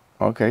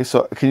 Okay,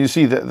 so can you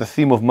see the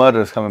theme of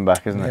murder is coming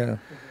back, isn't it?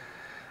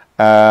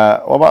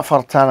 Yeah. What about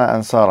Fartana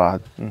and Sarah?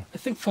 I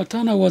think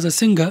Fatana was a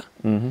singer,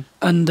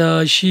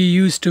 and she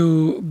used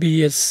to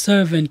be a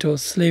servant or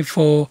slave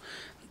for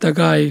the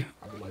guy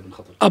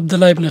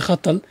Abdullah ibn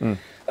Khattal,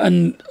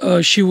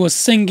 and she was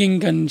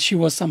singing, and she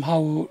was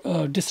somehow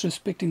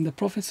disrespecting the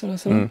Prophet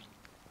sallallahu alaihi wasallam.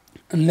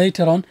 And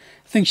later on,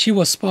 I think she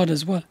was spared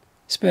as well.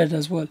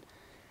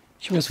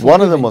 She was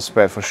One of them forgiven. was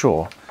spared for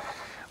sure.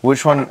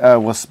 Which one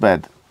was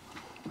spared?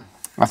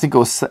 I think it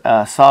was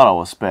Sarah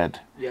was spared.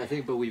 Yeah, I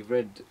think, but we've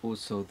read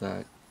also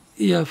that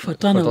Yeah,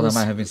 Fatana Fatana was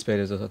might have been spared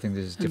as well. I think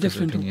there's a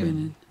different different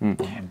opinion.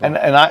 opinion. And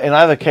in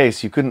either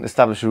case, you couldn't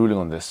establish a ruling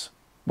on this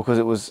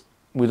because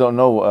we don't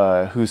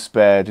know who's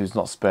spared, who's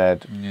not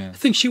spared. Yeah. I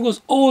think she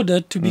was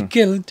ordered to be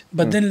killed,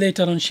 but then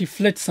later on she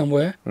fled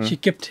somewhere. She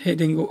kept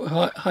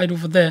hide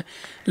over there.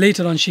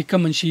 Later on she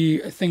come and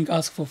she, I think,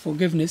 asked for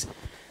forgiveness.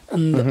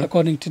 And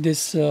according to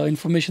this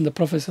information, the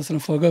Prophet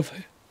ﷺ forgave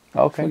her.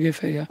 Okay. Forgive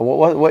her, yeah.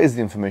 What is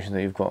the information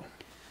that you've got?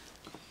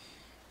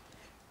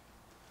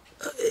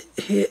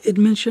 Here it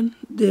mentioned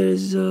there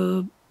is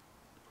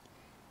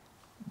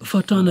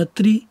Fatana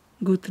 3,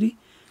 go 3.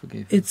 Forgive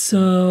him. It's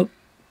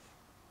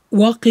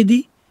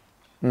Waqidi,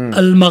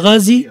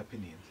 Al-Maghazi,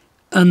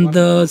 and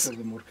the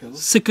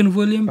second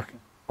volume,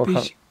 Okay.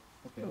 page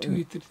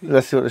 283.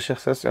 Let's see what the Sheikh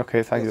says.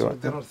 Okay, thank you.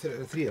 There are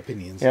three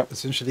opinions. Yep.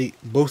 Essentially,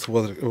 both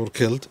were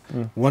killed.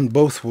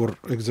 Both were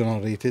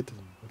exonerated,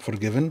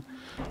 forgiven,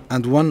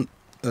 and one,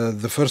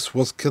 the first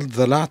was killed.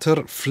 The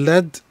latter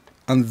fled,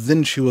 and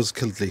then she was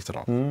killed later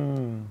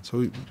on. So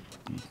we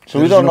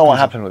there is don't know what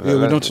concept. happened with it.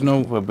 Yeah, we don't know.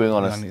 We're being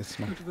honest. Yani, it's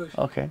not-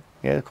 Okay,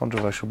 yeah,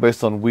 controversial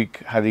based on weak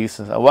hadiths.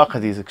 And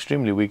Waqidi is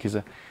extremely weak. Is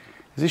he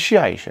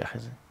Shia, Sheikh?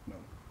 Is he?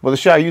 Well, the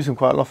Shia use him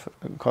quite often,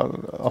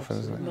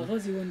 isn't it?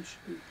 Maghazi one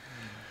should be-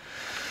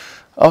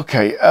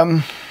 Okay,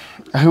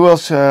 who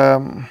else? Who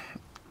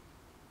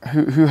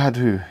had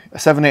who?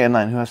 7, 8, and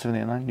 9. Who has 7, 8,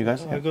 and 9? You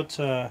guys? I got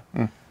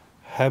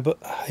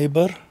Haybar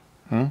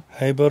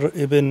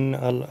ibn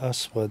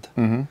al-Aswad.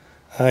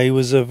 He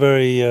was a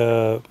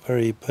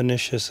very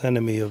pernicious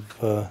enemy of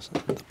the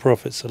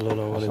Prophet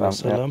sallallahu alaihi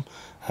wasallam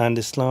and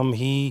Islam.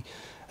 He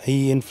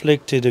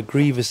inflicted a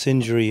grievous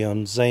injury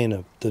on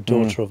Zainab, the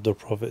daughter of the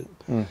Prophet,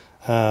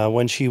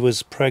 when she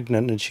was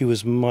pregnant and she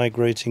was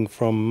migrating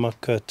from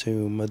Makkah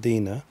to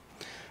Medina.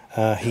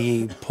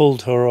 He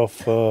pulled her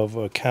off of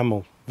a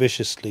camel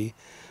viciously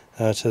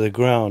to the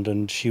ground,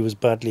 and she was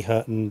badly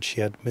hurt, and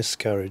she had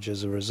miscarriage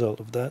as a result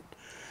of that.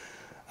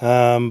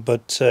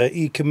 But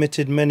he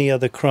committed many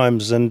other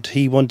crimes, and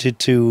he wanted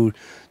to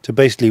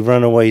basically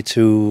run away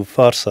to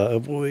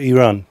Farsa,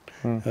 Iran,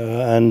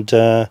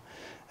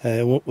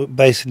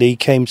 basically he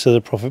came to the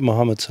Prophet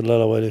Muhammad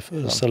sallallahu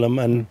alaihi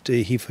wasallam, and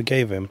he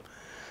forgave him,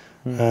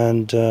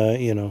 and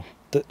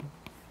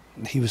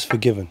he was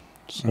forgiven.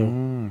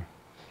 So.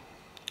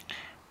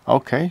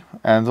 Okay,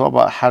 and what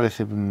about Harith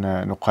ibn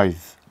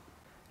Nuqayth?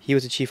 He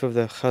was the chief of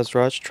the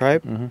Khazraj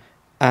tribe,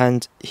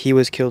 and he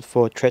was killed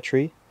for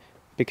treachery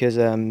because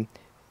him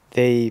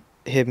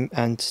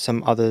and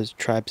some other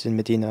tribes in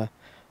Medina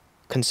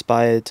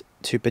conspired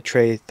to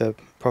betray the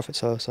Prophet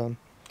sallallahu alaihi wasallam.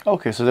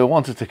 Okay, so they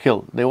wanted to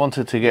kill. They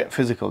wanted to get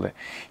physical there.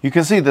 You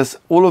can see this.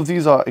 All of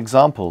these are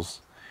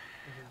examples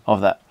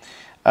of that.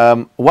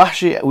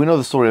 Wahshi, we know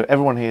the story.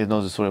 Everyone here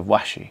knows the story of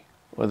Wahshi,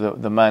 or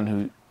the man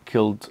who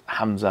killed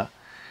Hamza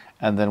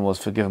and then was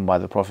forgiven by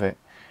the Prophet.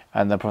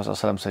 And the Prophet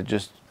ﷺ said,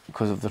 just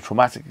because of the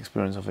traumatic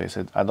experience of it, he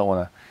said, I don't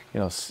want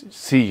to,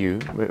 see you,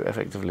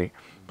 effectively.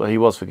 But he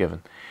was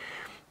forgiven.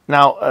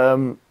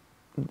 Now,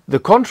 the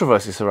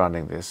controversy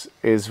surrounding this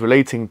is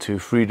relating to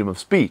freedom of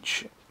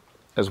speech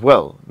as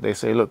well. They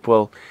say, look,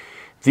 well,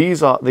 they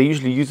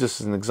usually use this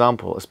as an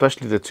example,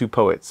 especially the two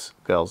poets,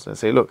 girls. They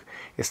say, look,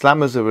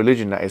 Islam is a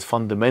religion that is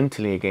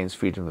fundamentally against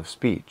freedom of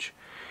speech.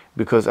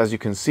 Because as you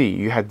can see,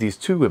 you had these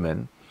two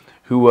women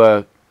who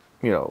were,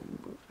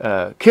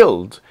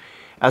 killed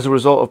as a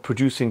result of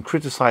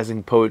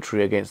criticizing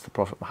poetry against the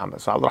Prophet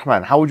Muhammad. So,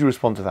 Abdurrahman, how would you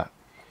respond to that?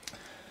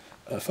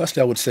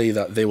 Firstly, I would say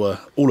that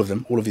all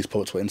of these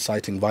poets were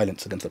inciting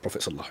violence against the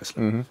Prophet sallallahu alaihi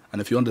wasallam. And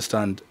if you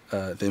understand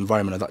the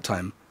environment at that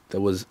time,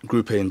 there was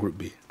Group A and Group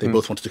B. They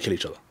both wanted to kill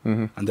each other,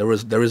 and there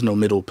is no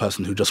middle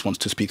person who just wants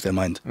to speak their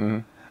mind.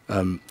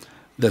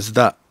 There's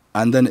that,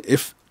 and then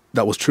if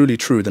that was truly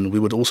true, then we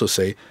would also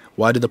say,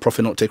 why did the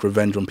Prophet not take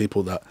revenge on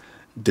people that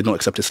did not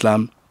accept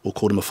Islam or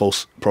called him a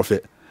false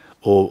prophet,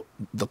 or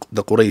the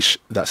Quraysh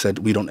that said,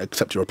 we don't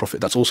accept you're a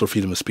prophet? That's also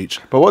freedom of speech.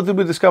 But what did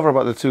we discover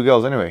about the two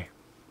girls anyway?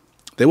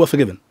 They were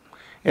forgiven.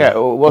 Yeah,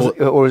 or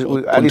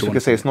at least we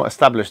could say it's not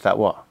established that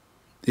what?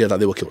 Yeah, that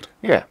they were killed.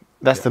 Yeah,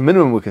 that's the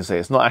minimum we can say.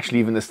 It's not actually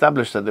even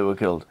established that they were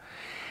killed.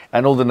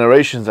 And all the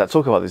narrations that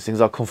talk about these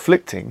things are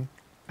conflicting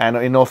and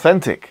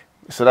inauthentic.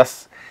 So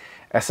that's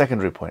a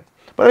secondary point.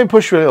 But let me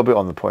push you a little bit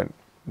on the point,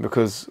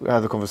 because we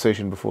had the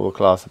conversation before the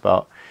class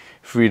about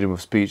freedom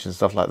of speech and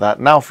stuff like that.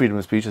 Now freedom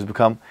of speech has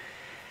become,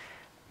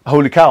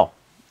 holy cow,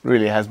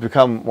 really has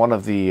become one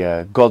of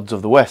the gods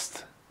of the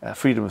West.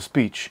 Freedom of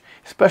speech,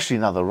 especially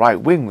now the right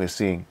wing, we're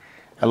seeing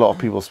a lot of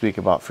people speak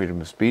about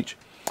freedom of speech.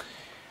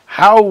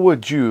 How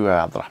would you,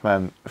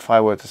 Abdurrahman, if I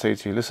were to say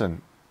to you,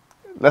 listen,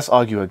 let's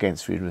argue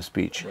against freedom of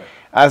speech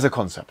as a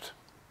concept.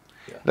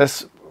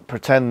 Let's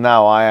pretend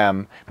now I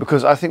am,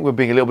 because I think we're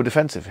being a little bit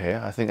defensive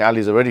here. I think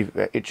Ali's already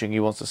itching.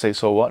 He wants to say,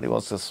 so what? He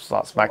wants to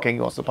start smacking.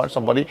 He wants to punch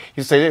somebody.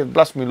 He say, hey,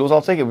 blasphemy laws,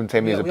 I'll take it, Ibn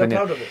Taymiyyah's opinion.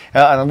 Proud of it.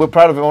 And we're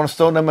proud of it. I want to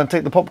stone them and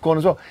take the popcorn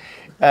as well.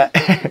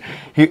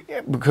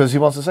 Because he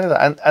wants to say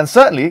that. And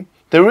certainly,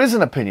 there is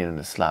an opinion in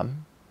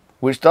Islam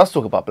which does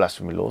talk about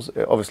blasphemy laws.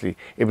 Obviously,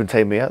 Ibn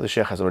Taymiyyah, the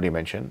Sheikh has already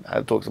mentioned,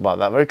 talks about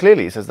that very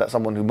clearly. He says that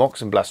someone who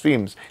mocks and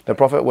blasphemes the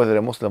Prophet, whether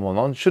they're Muslim or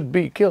not, should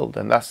be killed.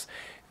 And that's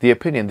the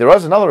opinion. There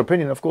is another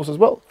opinion, of course, as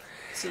well.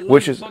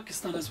 Which is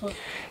Pakistan as well.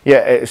 Yeah,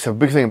 it's a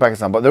big thing in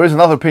Pakistan. But there is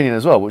another opinion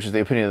as well, which is the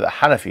opinion of the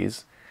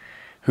Hanafis,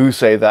 who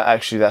say that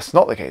actually that's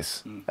not the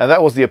case. And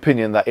that was the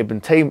opinion that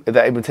Ibn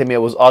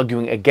Taymiyyah was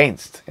arguing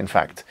against, in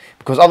fact.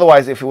 Because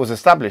otherwise, if it was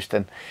established,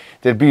 then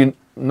there'd be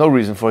no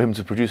reason for him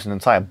to produce an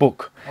entire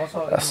book.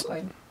 Also,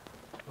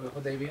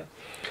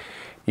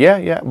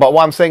 yeah. But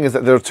what I'm saying is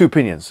that there are two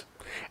opinions.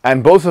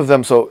 And both of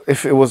them, so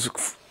if it was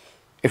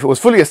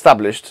fully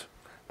established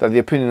that the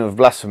opinion of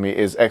blasphemy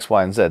is X,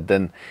 Y, and Z,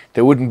 then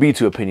there wouldn't be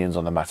two opinions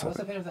on the matter. What's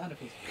the opinion of the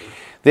Hanafis?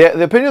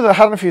 The opinion of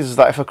the Hanafis is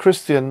that if a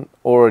Christian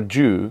or a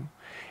Jew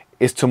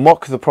is to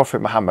mock the Prophet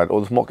Muhammad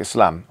or to mock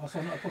Islam.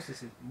 Also, not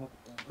apostasy.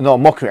 No,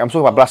 mockery. I'm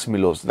talking about blasphemy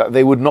laws. That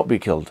they would not be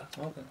killed.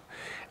 Okay.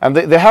 And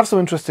they have some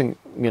interesting,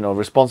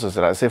 responses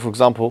to that. Say, for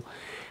example,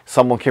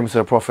 someone came to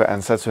the Prophet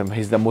and said to him,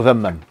 "He's the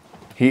mudhamman.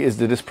 He is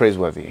the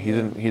dispraiseworthy." He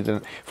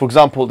didn't. For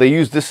example, they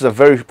use this is a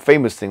very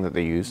famous thing that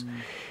they use,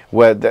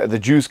 where the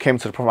Jews came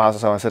to the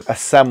Prophet and said,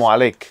 "Assalamu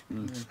alaik,"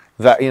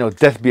 that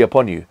death be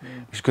upon you,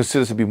 which is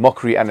considered to be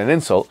mockery and an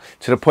insult,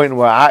 to the point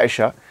where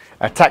Aisha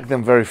attacked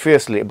them very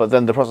fiercely. But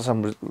then the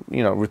Prophet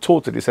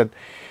retorted. He said,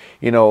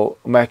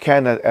 "Ma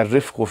kana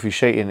ar-rifqu fi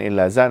shay'in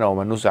illa zana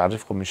wa man nuzi'a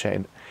ar-rifqu min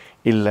shay'in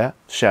illa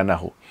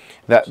shanahu."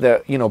 That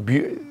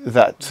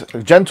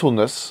that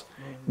gentleness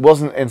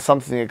wasn't in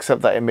something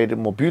except that it made it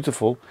more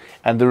beautiful,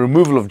 and the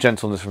removal of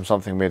gentleness from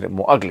something made it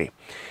more ugly.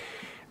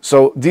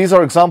 So these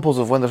are examples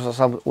of when the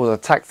Prophet was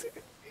attacked,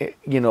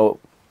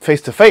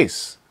 face to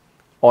face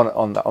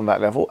on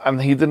that level,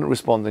 and he didn't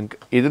respond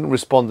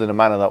in a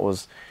manner that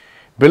was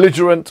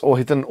belligerent, or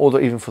he didn't order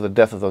even for the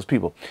death of those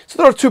people. So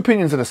there are two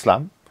opinions in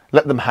Islam.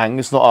 Let them hang.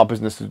 It's not our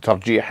business to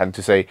tarjih and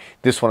to say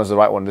this one is the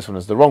right one, this one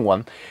is the wrong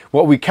one.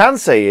 What we can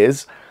say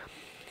is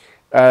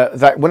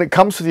that when it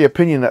comes to the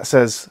opinion that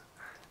says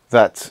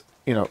that,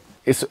 you know,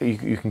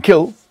 you can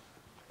kill,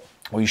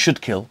 or you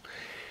should kill,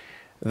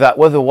 that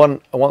whether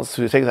one wants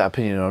to take that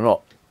opinion or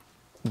not,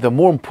 the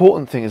more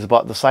important thing is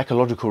about the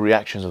psychological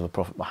reactions of the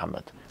Prophet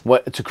Muhammad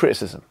to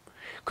criticism.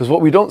 Because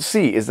what we don't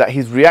see is that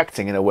he's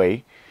reacting in a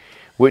way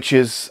which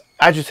is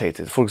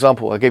agitated. For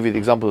example, I gave you the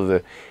example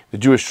of the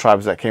Jewish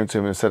tribes that came to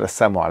him and said,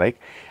 Assalamu alaik.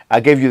 I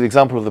gave you the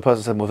example of the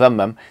person who said,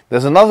 Mudhammam.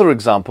 There's another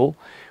example,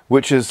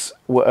 which is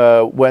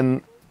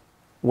when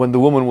the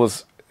woman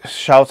was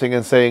shouting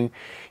and saying,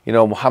 you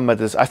know,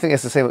 Muhammad is, I think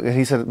it's the same,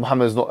 he said,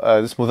 Muhammad is not,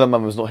 this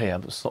Mudhammam is not here,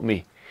 it's not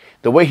me.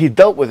 The way he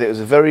dealt with it was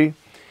a very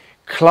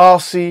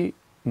classy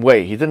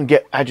way. He didn't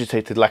get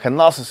agitated like a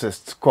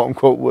narcissist, quote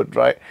unquote, would,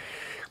 right?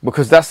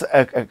 Because that's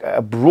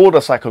a broader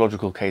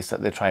psychological case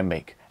that they try and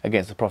make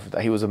against the Prophet,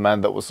 that he was a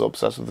man that was so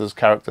obsessed with his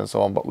character and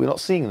so on, but we're not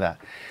seeing that.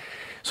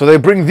 So they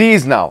bring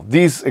these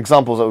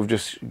examples that we've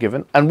just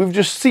given, and we've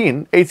just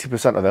seen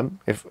 80% of them,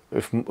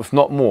 if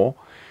not more,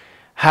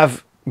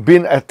 have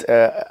been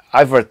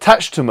either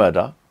attached to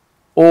murder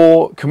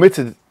or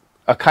committed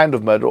a kind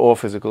of murder or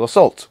physical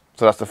assault.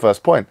 So that's the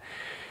first point.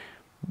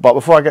 But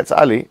before I get to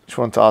Ali, I just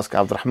want to ask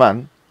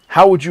Abdurrahman,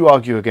 how would you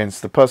argue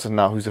against the person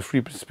now who's a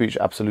free speech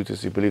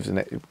absolutist, who believes in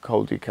it,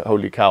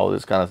 holy cow,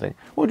 this kind of thing?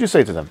 What would you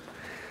say to them?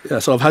 Yeah,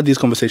 so I've had these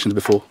conversations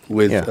before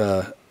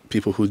with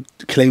people who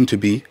claim to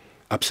be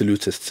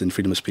absolutists in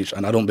freedom of speech,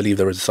 and I don't believe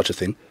there is such a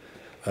thing.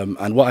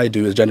 And what I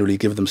do is generally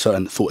give them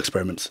certain thought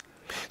experiments.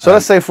 So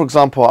let's say, for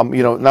example,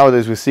 you know,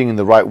 nowadays we're seeing in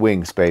the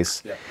right-wing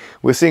space,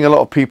 we're seeing a lot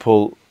of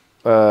people,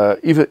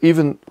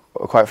 even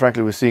quite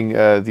frankly, we're seeing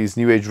these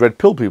new age red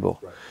pill people.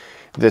 Right.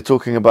 They're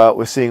talking about,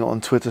 we're seeing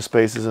on Twitter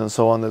spaces and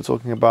so on, they're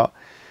talking about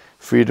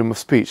freedom of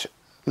speech.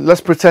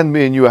 Let's pretend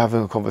me and you are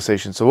having a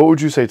conversation. So what would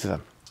you say to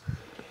them?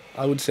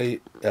 I would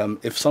say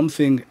if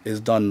something is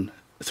done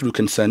through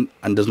consent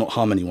and does not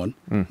harm anyone,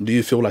 do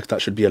you feel like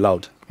that should be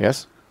allowed?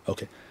 Yes.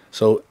 Okay.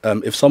 So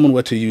if someone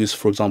were to use,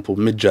 for example,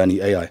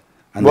 Midjourney AI.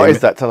 And what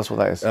is that? Tell us what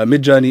that is.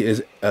 Midjourney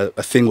is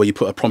a thing where you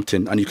put a prompt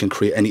in and you can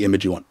create any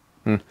image you want.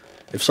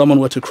 If someone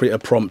were to create a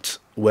prompt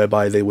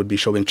whereby they would be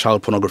showing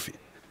child pornography,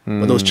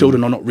 but those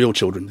children are not real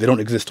children, they don't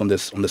exist on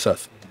this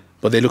earth,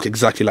 but they look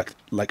exactly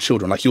like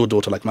children, like your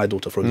daughter, like my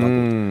daughter, for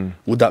example,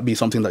 would that be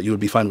something that you would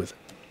be fine with?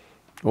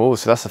 Oh,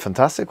 so that's a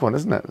fantastic one,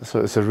 isn't it? So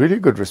it's a really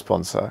good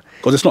response, sir.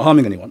 Because it's not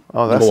harming anyone.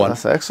 Oh,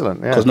 that's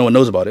excellent. Because no one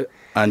knows about it,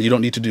 and you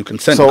don't need to do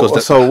consent.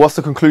 So what's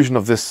the conclusion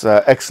of this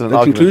excellent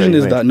argument? The conclusion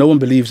is that no one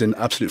believes in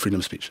absolute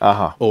freedom of speech,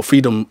 or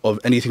freedom of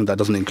anything that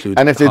doesn't include.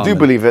 And if they do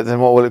believe it, then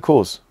what will it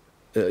cause?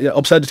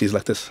 Absurdities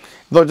like this.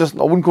 Not just,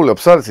 I wouldn't call it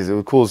absurdities. It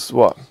would cause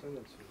what?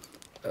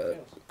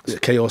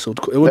 Chaos.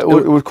 It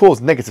would cause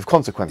negative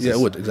consequences. Yeah, it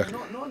would, exactly.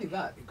 Not only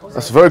that,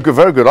 that's a very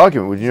good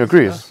argument. Would you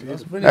agree?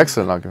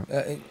 Excellent argument.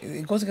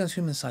 It goes against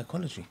human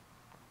psychology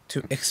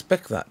to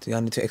expect that.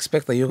 To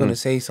expect that you're going to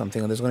say something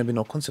and there's going to be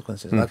no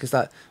consequences. Like, is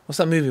that, what's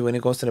that movie when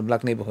it goes to the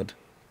black neighborhood?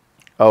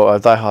 Oh,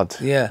 Die Hard.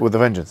 Yeah. With a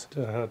Vengeance.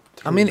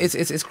 I mean,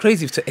 it's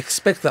crazy to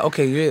expect that.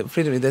 Okay, you're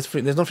freedom. There's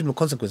no freedom of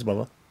consequence,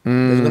 brother.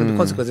 There's going to be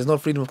consequence. There's no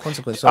freedom of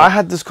consequence. So I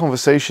had this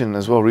conversation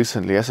as well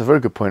recently. That's a very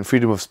good point.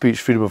 Freedom of speech,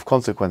 freedom of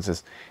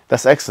consequences.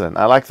 That's excellent.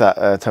 I like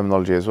that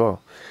terminology as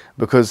well,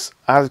 because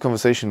I had a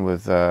conversation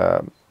with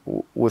some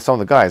of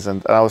the guys,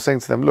 and I was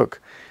saying to them,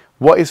 look,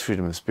 what is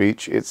freedom of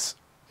speech? It's,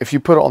 if you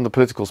put it on the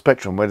political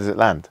spectrum, where does it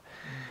land?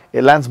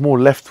 It lands more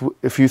left.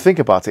 If you think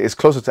about it, it's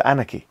closer to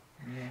anarchy.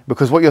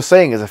 Because what you're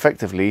saying is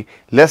effectively,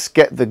 let's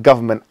get the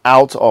government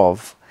out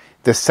of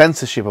the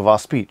censorship of our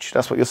speech.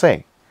 That's what you're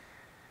saying.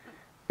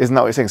 Isn't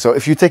that what you're saying? So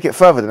if you take it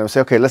further, then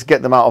say, okay, let's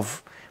get them out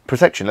of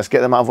protection. Let's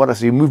get them out of whatever.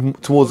 So you move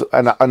towards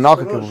an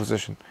anarchical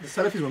position. The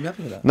Salafis won't be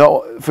happy with that.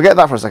 No, forget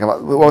that for a second.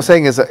 What I'm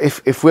saying is that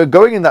if we're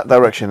going in that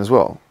direction as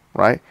well,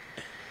 right,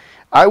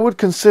 I would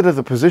consider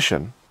the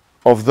position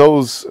of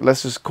those,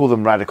 let's just call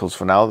them radicals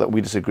for now, that we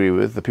disagree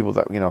with, the people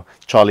that, you know,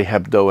 Charlie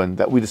Hebdo and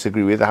that we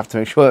disagree with. I have to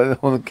make sure that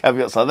all the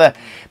caveats are there.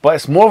 But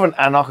it's more of an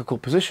anarchical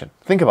position.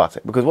 Think about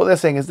it. Because what they're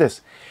saying is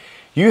this.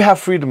 You have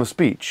freedom of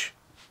speech.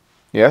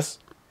 Yes?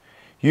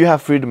 You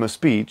have freedom of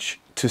speech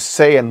to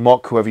say and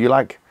mock whoever you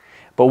like.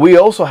 But we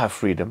also have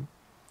freedom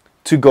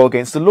to go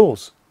against the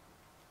laws.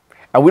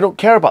 And we don't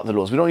care about the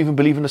laws. We don't even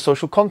believe in the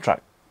social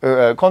contract.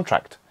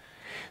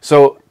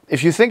 So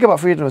if you think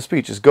about freedom of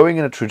speech as going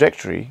in a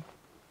trajectory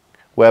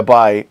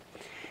whereby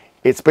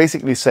it's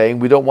basically saying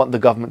we don't want the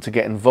government to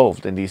get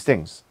involved in these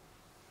things.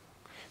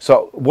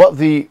 So what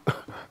the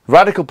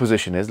radical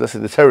position is, let's say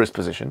the terrorist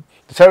position,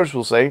 the terrorist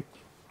will say,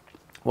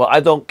 well, I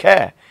don't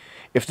care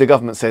if the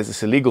government says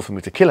it's illegal for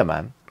me to kill a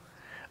man,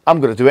 I'm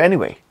going to do it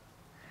anyway.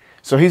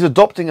 So he's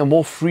adopting a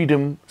more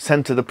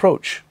freedom-centered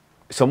approach.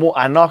 It's a more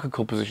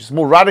anarchical position. It's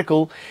more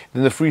radical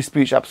than the free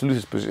speech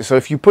absolutist position. So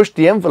if you push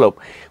the envelope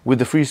with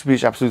the free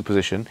speech absolute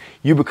position,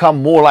 you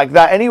become more like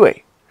that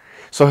anyway.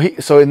 So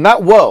in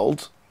that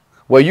world,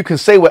 where you can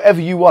say whatever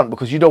you want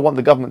because you don't want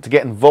the government to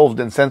get involved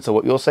and censor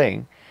what you're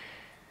saying,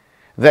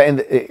 then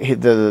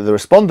the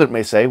respondent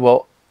may say,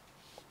 well,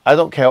 I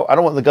don't care. I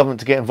don't want the government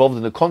to get involved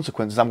in the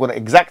consequences I'm going to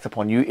exact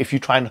upon you if you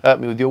try and hurt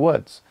me with your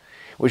words.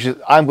 which is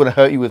I'm going to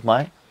hurt you with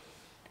my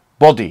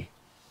body,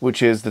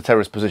 which is the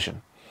terrorist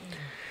position,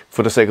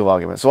 for the sake of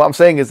argument. So what I'm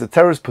saying is the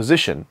terrorist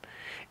position,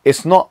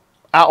 it's not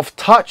out of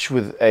touch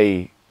with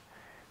a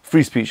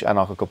free speech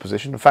anarchical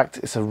position. In fact,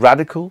 it's a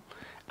radical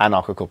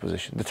anarchical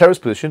position. The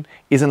terrorist position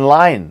is in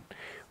line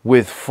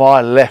with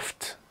far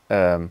left.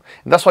 And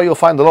that's why you'll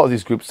find a lot of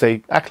these groups,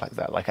 they act like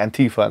that, like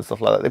Antifa and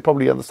stuff like that. They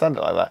probably understand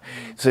it like that.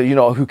 So, you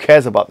know, who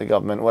cares about the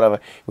government,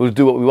 whatever. We'll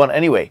do what we want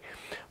anyway.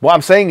 What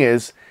I'm saying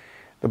is,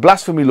 the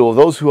blasphemy law,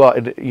 those who are,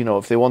 you know,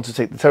 if they want to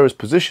take the terrorist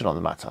position on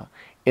the matter,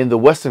 in the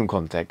Western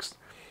context,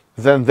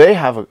 then they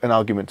have an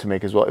argument to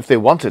make as well, if they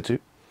wanted to,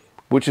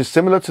 which is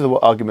similar to the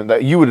argument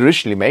that you would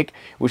initially make,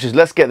 which is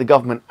let's get the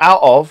government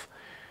out of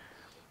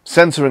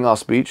censoring our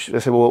speech. They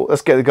say, well,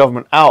 let's get the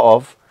government out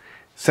of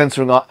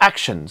censoring our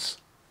actions.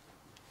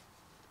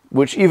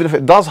 Which even if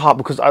it does harm,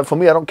 because for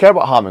me, I don't care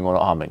about harming or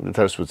not harming, the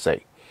terrorists would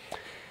say.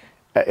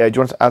 Do you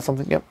want to add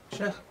something? Yeah.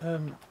 Sheikh,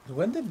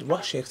 when did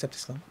Wahshi accept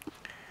Islam?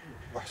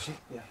 Wahshi?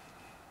 Yeah.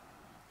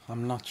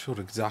 I'm not sure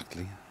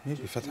exactly.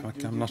 Maybe Fatah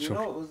Makkah, I'm not sure.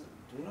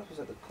 Do you know if it was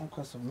at the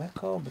conquest of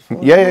Mecca or before?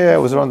 Yeah, it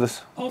was around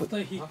this. After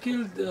he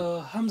killed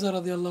Hamza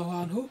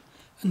radiallahu anhu,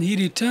 and he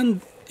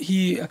returned,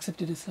 he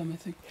accepted Islam, I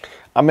think.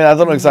 I mean, I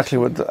don't know exactly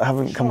what, I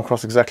haven't come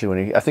across exactly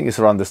when he, I think it's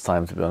around this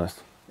time, to be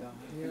honest.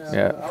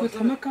 Yeah.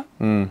 Fatah Makkah?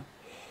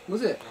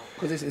 Was it?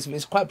 Because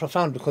it's quite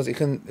profound, because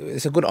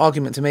it's a good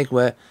argument to make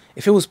where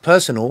if it was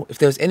personal, if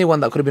there was anyone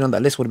that could have been on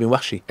that list, would have been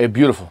Wahshi.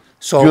 Beautiful.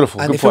 So, beautiful.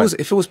 And good if point.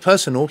 it was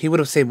personal, he would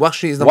have said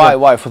Wahshi is the Why?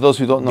 one. Why? For those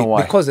who don't know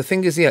why. Because the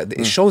thing is,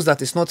 it shows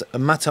that it's not a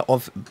matter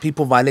of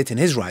people violating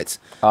his rights,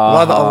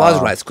 rather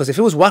Allah's rights. Because if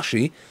it was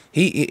Wahshi,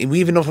 we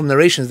even know from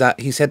narrations that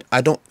he said,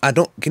 I don't.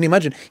 Can you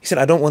imagine? He said,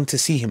 I don't want to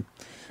see him.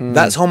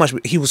 That's how much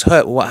he was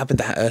hurt. What happened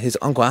to his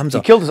uncle Hamza?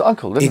 He killed his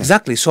uncle, didn't he?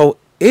 Exactly. So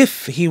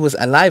if he was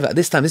alive at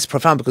this time, this is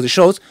profound, because it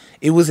shows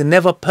it was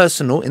never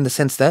personal in the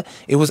sense that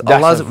it was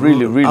Allah's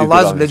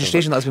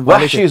legislation that's been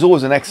violated. Wahshi is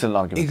always an excellent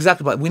argument.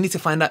 Exactly, but we need to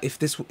find out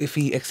if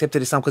he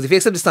accepted Islam, because if he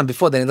accepted Islam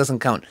before, then it doesn't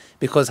count,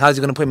 because how is he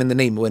going to put him in the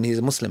name when he's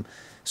a Muslim?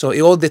 So it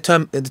all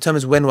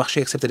determines when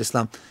Wahshi accepted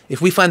Islam.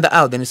 If we find that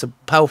out, then it's a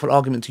powerful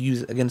argument to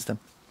use against them.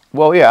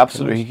 Well, yeah,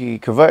 absolutely. He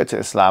converted to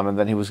Islam, and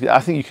then he was. I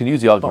think you can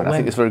use the argument. I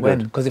think it's very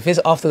good. Because if it's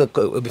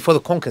before the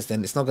conquest,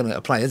 then it's not going to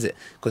apply, is it?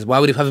 Because why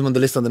would he have him on the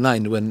list on the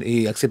 9 when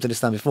he accepted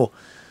Islam before?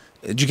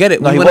 Do you get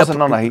it? No, he wasn't.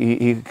 No,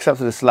 he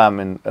accepted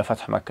Islam in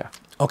Fatah Makkah.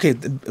 Okay,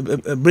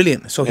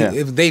 brilliant. So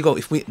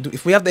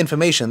if we have the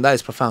information, that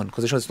is profound,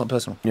 because it shows it's not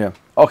personal. Yeah.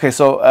 Okay.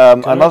 So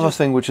another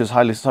thing which is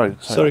highly sorry.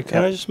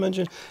 Can I just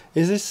mention?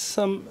 Is this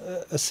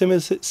a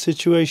similar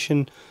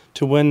situation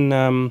to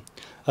when?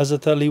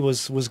 Hazrat Ali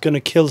was going to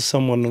kill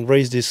someone and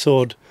raised his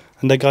sword,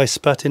 and the guy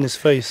spat in his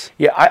face?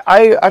 Yeah,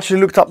 I actually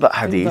looked up that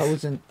hadith. That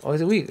was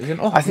is it weak?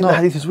 I think the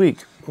hadith is weak.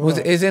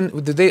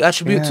 Did they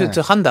attribute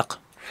to Khandaq?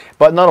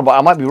 But no, but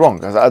I might be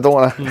wrong. I don't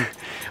want to.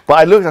 But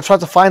I tried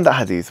to find that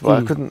hadith,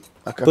 but I couldn't.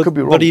 I could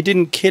be wrong. But he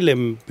didn't kill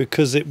him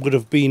because it would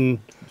have been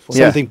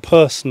something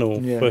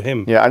personal for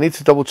him. Yeah, I need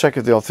to double check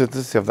the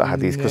authenticity of that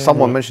hadith, because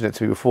someone mentioned it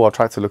to me before. I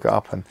tried to look it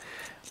up,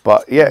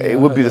 but it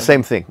would be the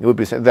same thing. It would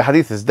be the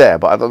hadith is there,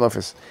 but I don't know if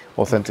it's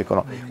authentic or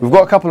not. We've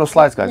got a couple of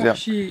slides, guys. Yeah.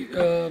 She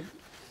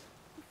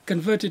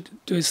converted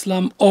to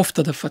Islam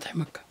after the Fatah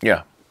Makkah.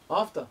 Yeah.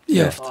 After.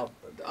 Yeah.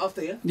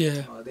 After, yeah.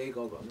 Yeah. Oh, there you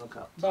go, bro.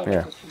 Knockout.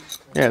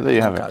 Yeah, there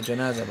you have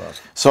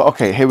it. So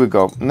okay, here we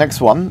go. Next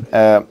one.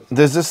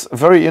 There's this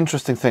very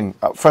interesting thing.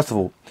 First of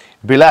all,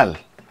 Bilal,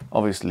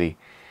 obviously,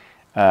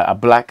 a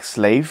black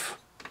slave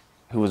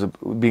who was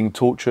being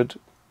tortured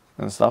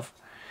and stuff.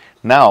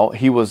 Now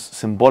he was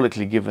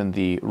symbolically given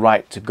the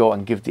right to go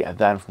and give the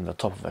adhan from the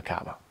top of the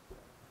Kaaba.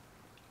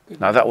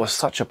 Now that was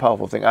such a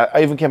powerful thing.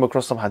 I even came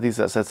across some hadiths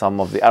that said some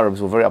of the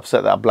Arabs were very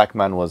upset that a black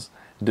man was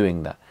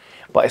doing that.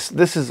 But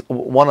this is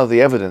one of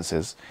the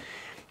evidences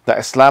that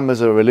Islam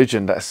is a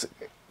religion that's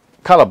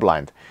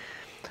colorblind.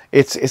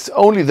 It's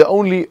only the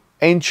only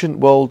ancient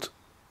world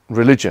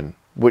religion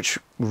which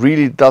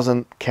really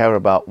doesn't care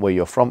about where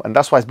you're from, and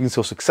that's why it's been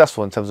so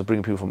successful in terms of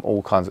bringing people from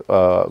all kinds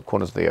of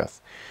corners of the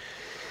earth.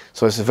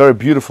 So it's a very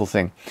beautiful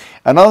thing.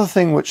 Another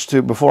thing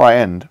before I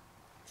end,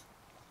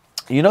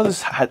 you know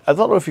this, I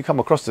don't know if you come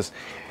across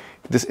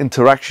this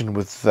interaction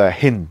with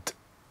Hind.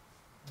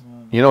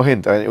 You know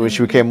Hind, when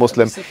she became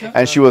Muslim,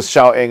 and she was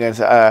shouting and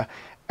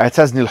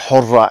Atazni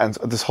al-Hurra, and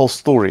this whole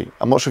story.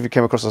 I'm not sure if you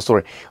came across the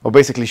story. Well,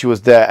 basically she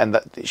was there, and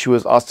she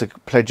was asked to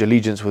pledge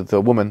allegiance with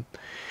the woman.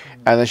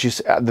 And then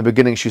at the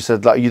beginning she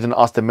said, like, you didn't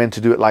ask the men to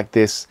do it like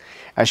this.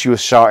 And she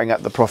was shouting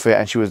at the Prophet,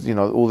 and she was,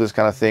 all these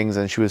kind of things.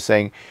 And she was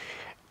saying,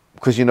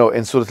 because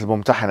in Surah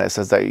Al-Mumtahana it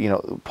says that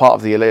part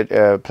of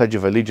the pledge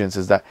of allegiance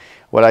is that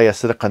وَلَا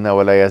يَسْرِقَنَا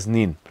وَلَا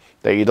يَزْنِينَ,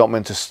 that you're not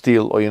meant to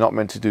steal or you're not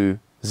meant to do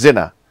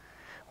zina,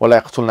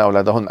 وَلَا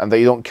يَقْتُلْنَا أَوْلَادَهُنَّ, and that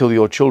you don't kill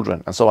your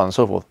children, and so on and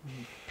so forth.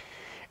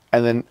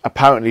 And then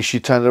apparently she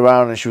turned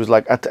around and she was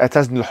like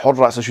أَتَزْنِي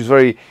الْحُرَّةِ, so she was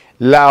very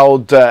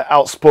loud,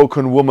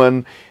 outspoken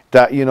woman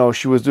that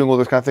she was doing all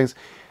those kind of things.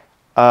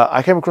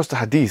 I came across the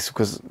hadith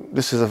because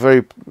this is a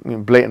very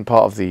blatant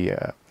part of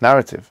the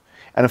narrative.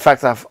 And in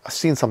fact, I've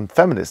seen some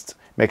feminists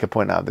make a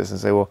point out of this and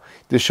say, well,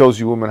 this shows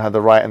you women had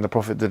the right and the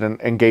Prophet didn't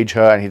engage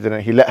her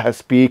and he let her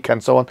speak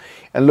and so on.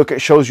 And look,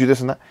 it shows you this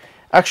and that.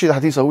 Actually, the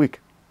hadiths are weak.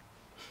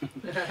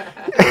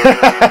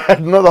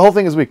 No, the whole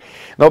thing is weak.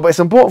 No, but it's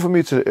important for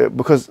me to,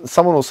 because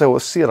someone will say, well,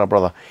 Seerah,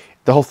 brother.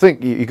 The whole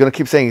thing, you're going to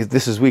keep saying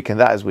this is weak and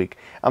that is weak.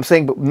 I'm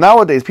saying, but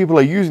nowadays people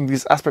are using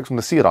these aspects from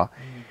the Seerah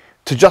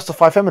to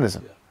justify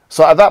feminism.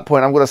 So at that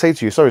point, I'm going to say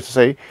to you, sorry to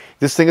say,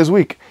 this thing is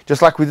weak.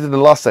 Just like we did in the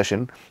last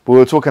session, we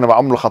were talking about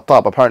Umar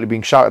al-Khattab apparently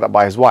being shouted at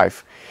by his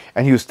wife.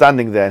 And he was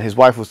standing there and his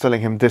wife was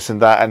telling him this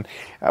and that and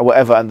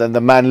whatever. And then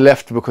the man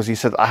left because he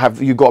said,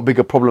 you got a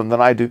bigger problem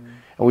than I do.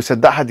 And we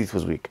said that hadith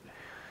was weak.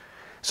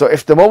 So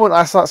if the moment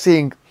I start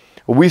seeing,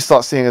 or we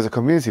start seeing as a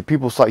community,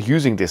 people start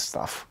using this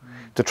stuff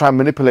to try and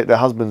manipulate their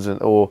husbands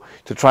or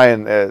to try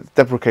and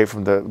deprecate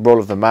from the role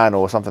of the man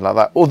or something like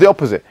that, or the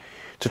opposite,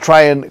 to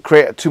try and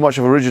create too much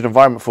of a rigid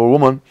environment for a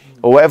woman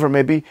or whatever it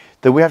may be,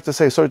 then we have to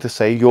say, sorry to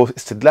say, your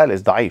istidlal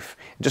is da'if.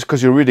 Just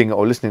because you're reading it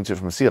or listening to it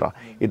from a seerah,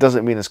 it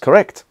doesn't mean it's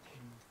correct.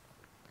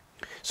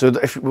 So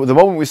if the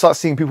moment we start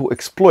seeing people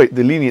exploit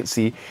the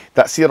leniency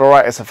that seerah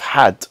writers have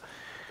had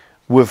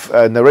with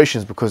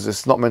narrations because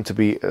it's not meant to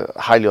be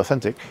highly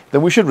authentic,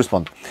 then we should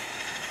respond.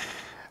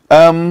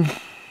 And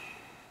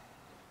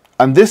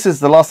this is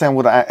the last thing I'm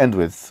going to end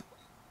with,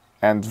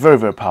 and very,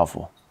 very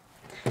powerful.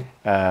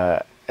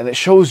 And it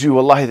shows you,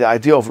 wallahi, the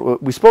idea of,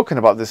 we've spoken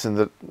about this in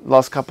the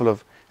last couple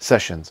of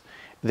sessions,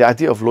 the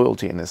idea of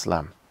loyalty in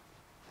Islam.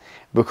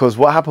 Because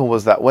what happened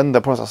was that when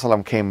the Prophet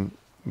ﷺ came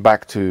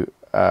back to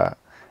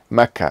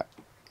Mecca,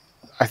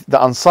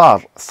 the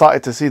Ansar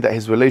started to see that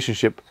his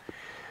relationship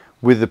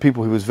with the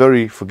people, he was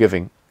very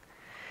forgiving,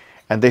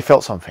 and they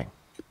felt something.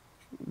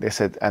 They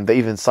said, and they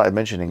even started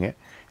mentioning it.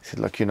 He said,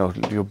 like,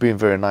 you're being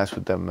very nice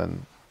with them,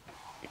 and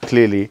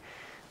clearly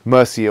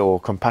mercy or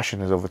compassion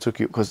has overtook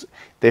you, because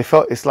they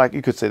felt, it's like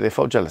you could say they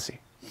felt jealousy.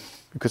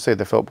 You could say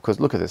they felt, because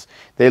look at this,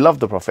 they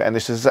loved the Prophet, and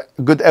this is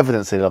good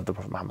evidence they loved the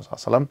Prophet Muhammad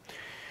sallallahu alaihi wasallam.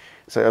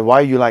 So why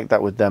are you like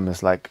that with them?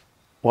 It's like,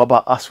 what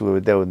about us? We were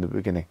there in the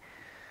beginning.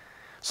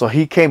 So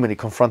he came and he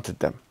confronted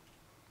them.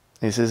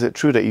 He says, is it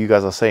true that you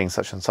guys are saying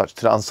such and such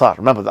to the Ansar?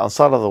 Remember, the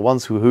Ansar are the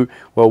ones who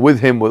were with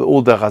him with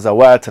all the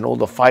ghazawat and all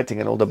the fighting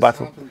and all the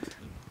battle.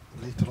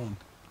 Later on.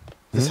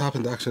 This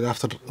happened actually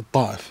after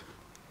Ta'if.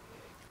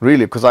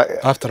 Really? Because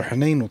after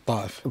Hunayn or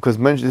Ta'if. Because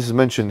this is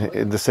mentioned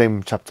in the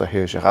same chapter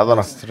here, Sheikh. I don't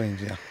know.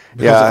 Strange,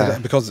 yeah.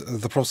 Because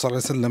the Prophet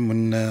ﷺ,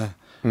 when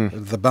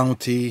the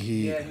bounty,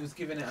 he was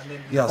given it, and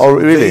then oh,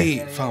 really?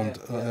 They found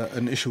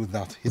an issue with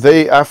that.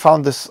 I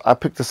found this. I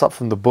picked this up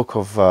from the book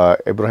of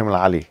Ibrahim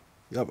al-Ali.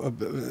 Yeah,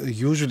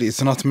 usually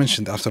it's not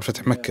mentioned after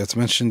Fatih Mecca. It's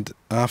mentioned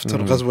after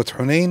Ghazwat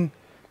Hunayn,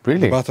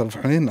 really? The Battle of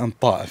Hunayn and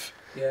Ta'if.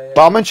 But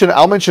I'll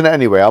mention it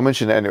anyway. I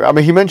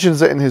mean, he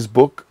mentions it in his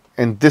book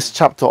in this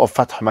chapter of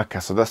Fatih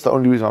Mecca. So that's the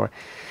only reason.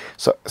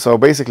 So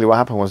basically, what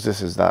happened was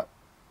this: is that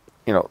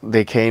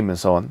they came and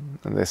so on,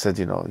 and they said,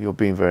 you're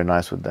being very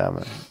nice with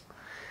them,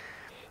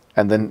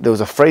 and then there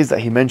was a phrase that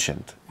he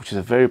mentioned, which is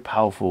a very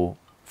powerful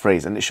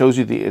phrase, and it shows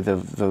you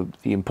the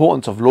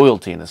importance of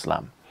loyalty in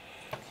Islam.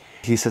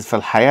 He says,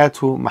 فَالْحَيَاةُ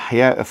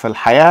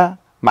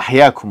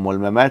مَحْيَاكُمْ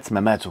وَالْمَمَاتِ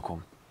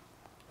مَمَاتُكُمْ.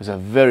 It's a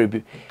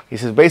very he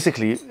says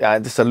basically,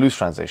 this is a loose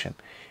translation,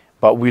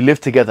 but we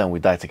live together and we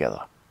die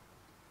together.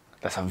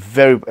 That's a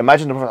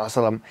imagine the Prophet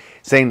ﷺ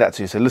saying that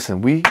to you. Say,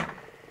 listen,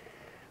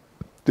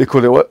 they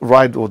call it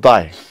ride or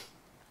die.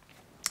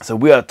 So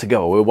we are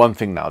together, we're one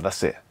thing now,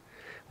 that's it.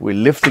 We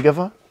live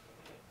together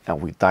and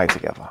we die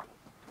together.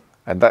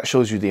 And that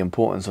shows you the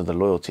importance of the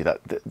loyalty, that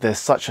there's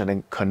such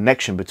a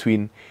connection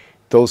between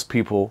those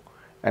people,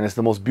 and it's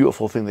the most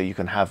beautiful thing that you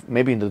can have,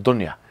 maybe in the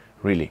dunya,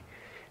 really.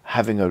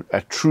 Having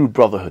a true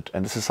brotherhood,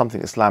 and this is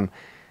something Islam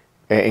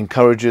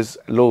encourages.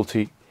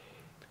 Loyalty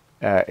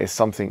is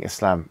something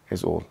Islam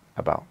is all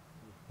about.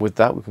 With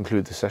that, we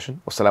conclude this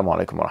session. Wassalamu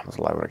alaikum wa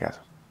rahmatullahi wa barakatuh.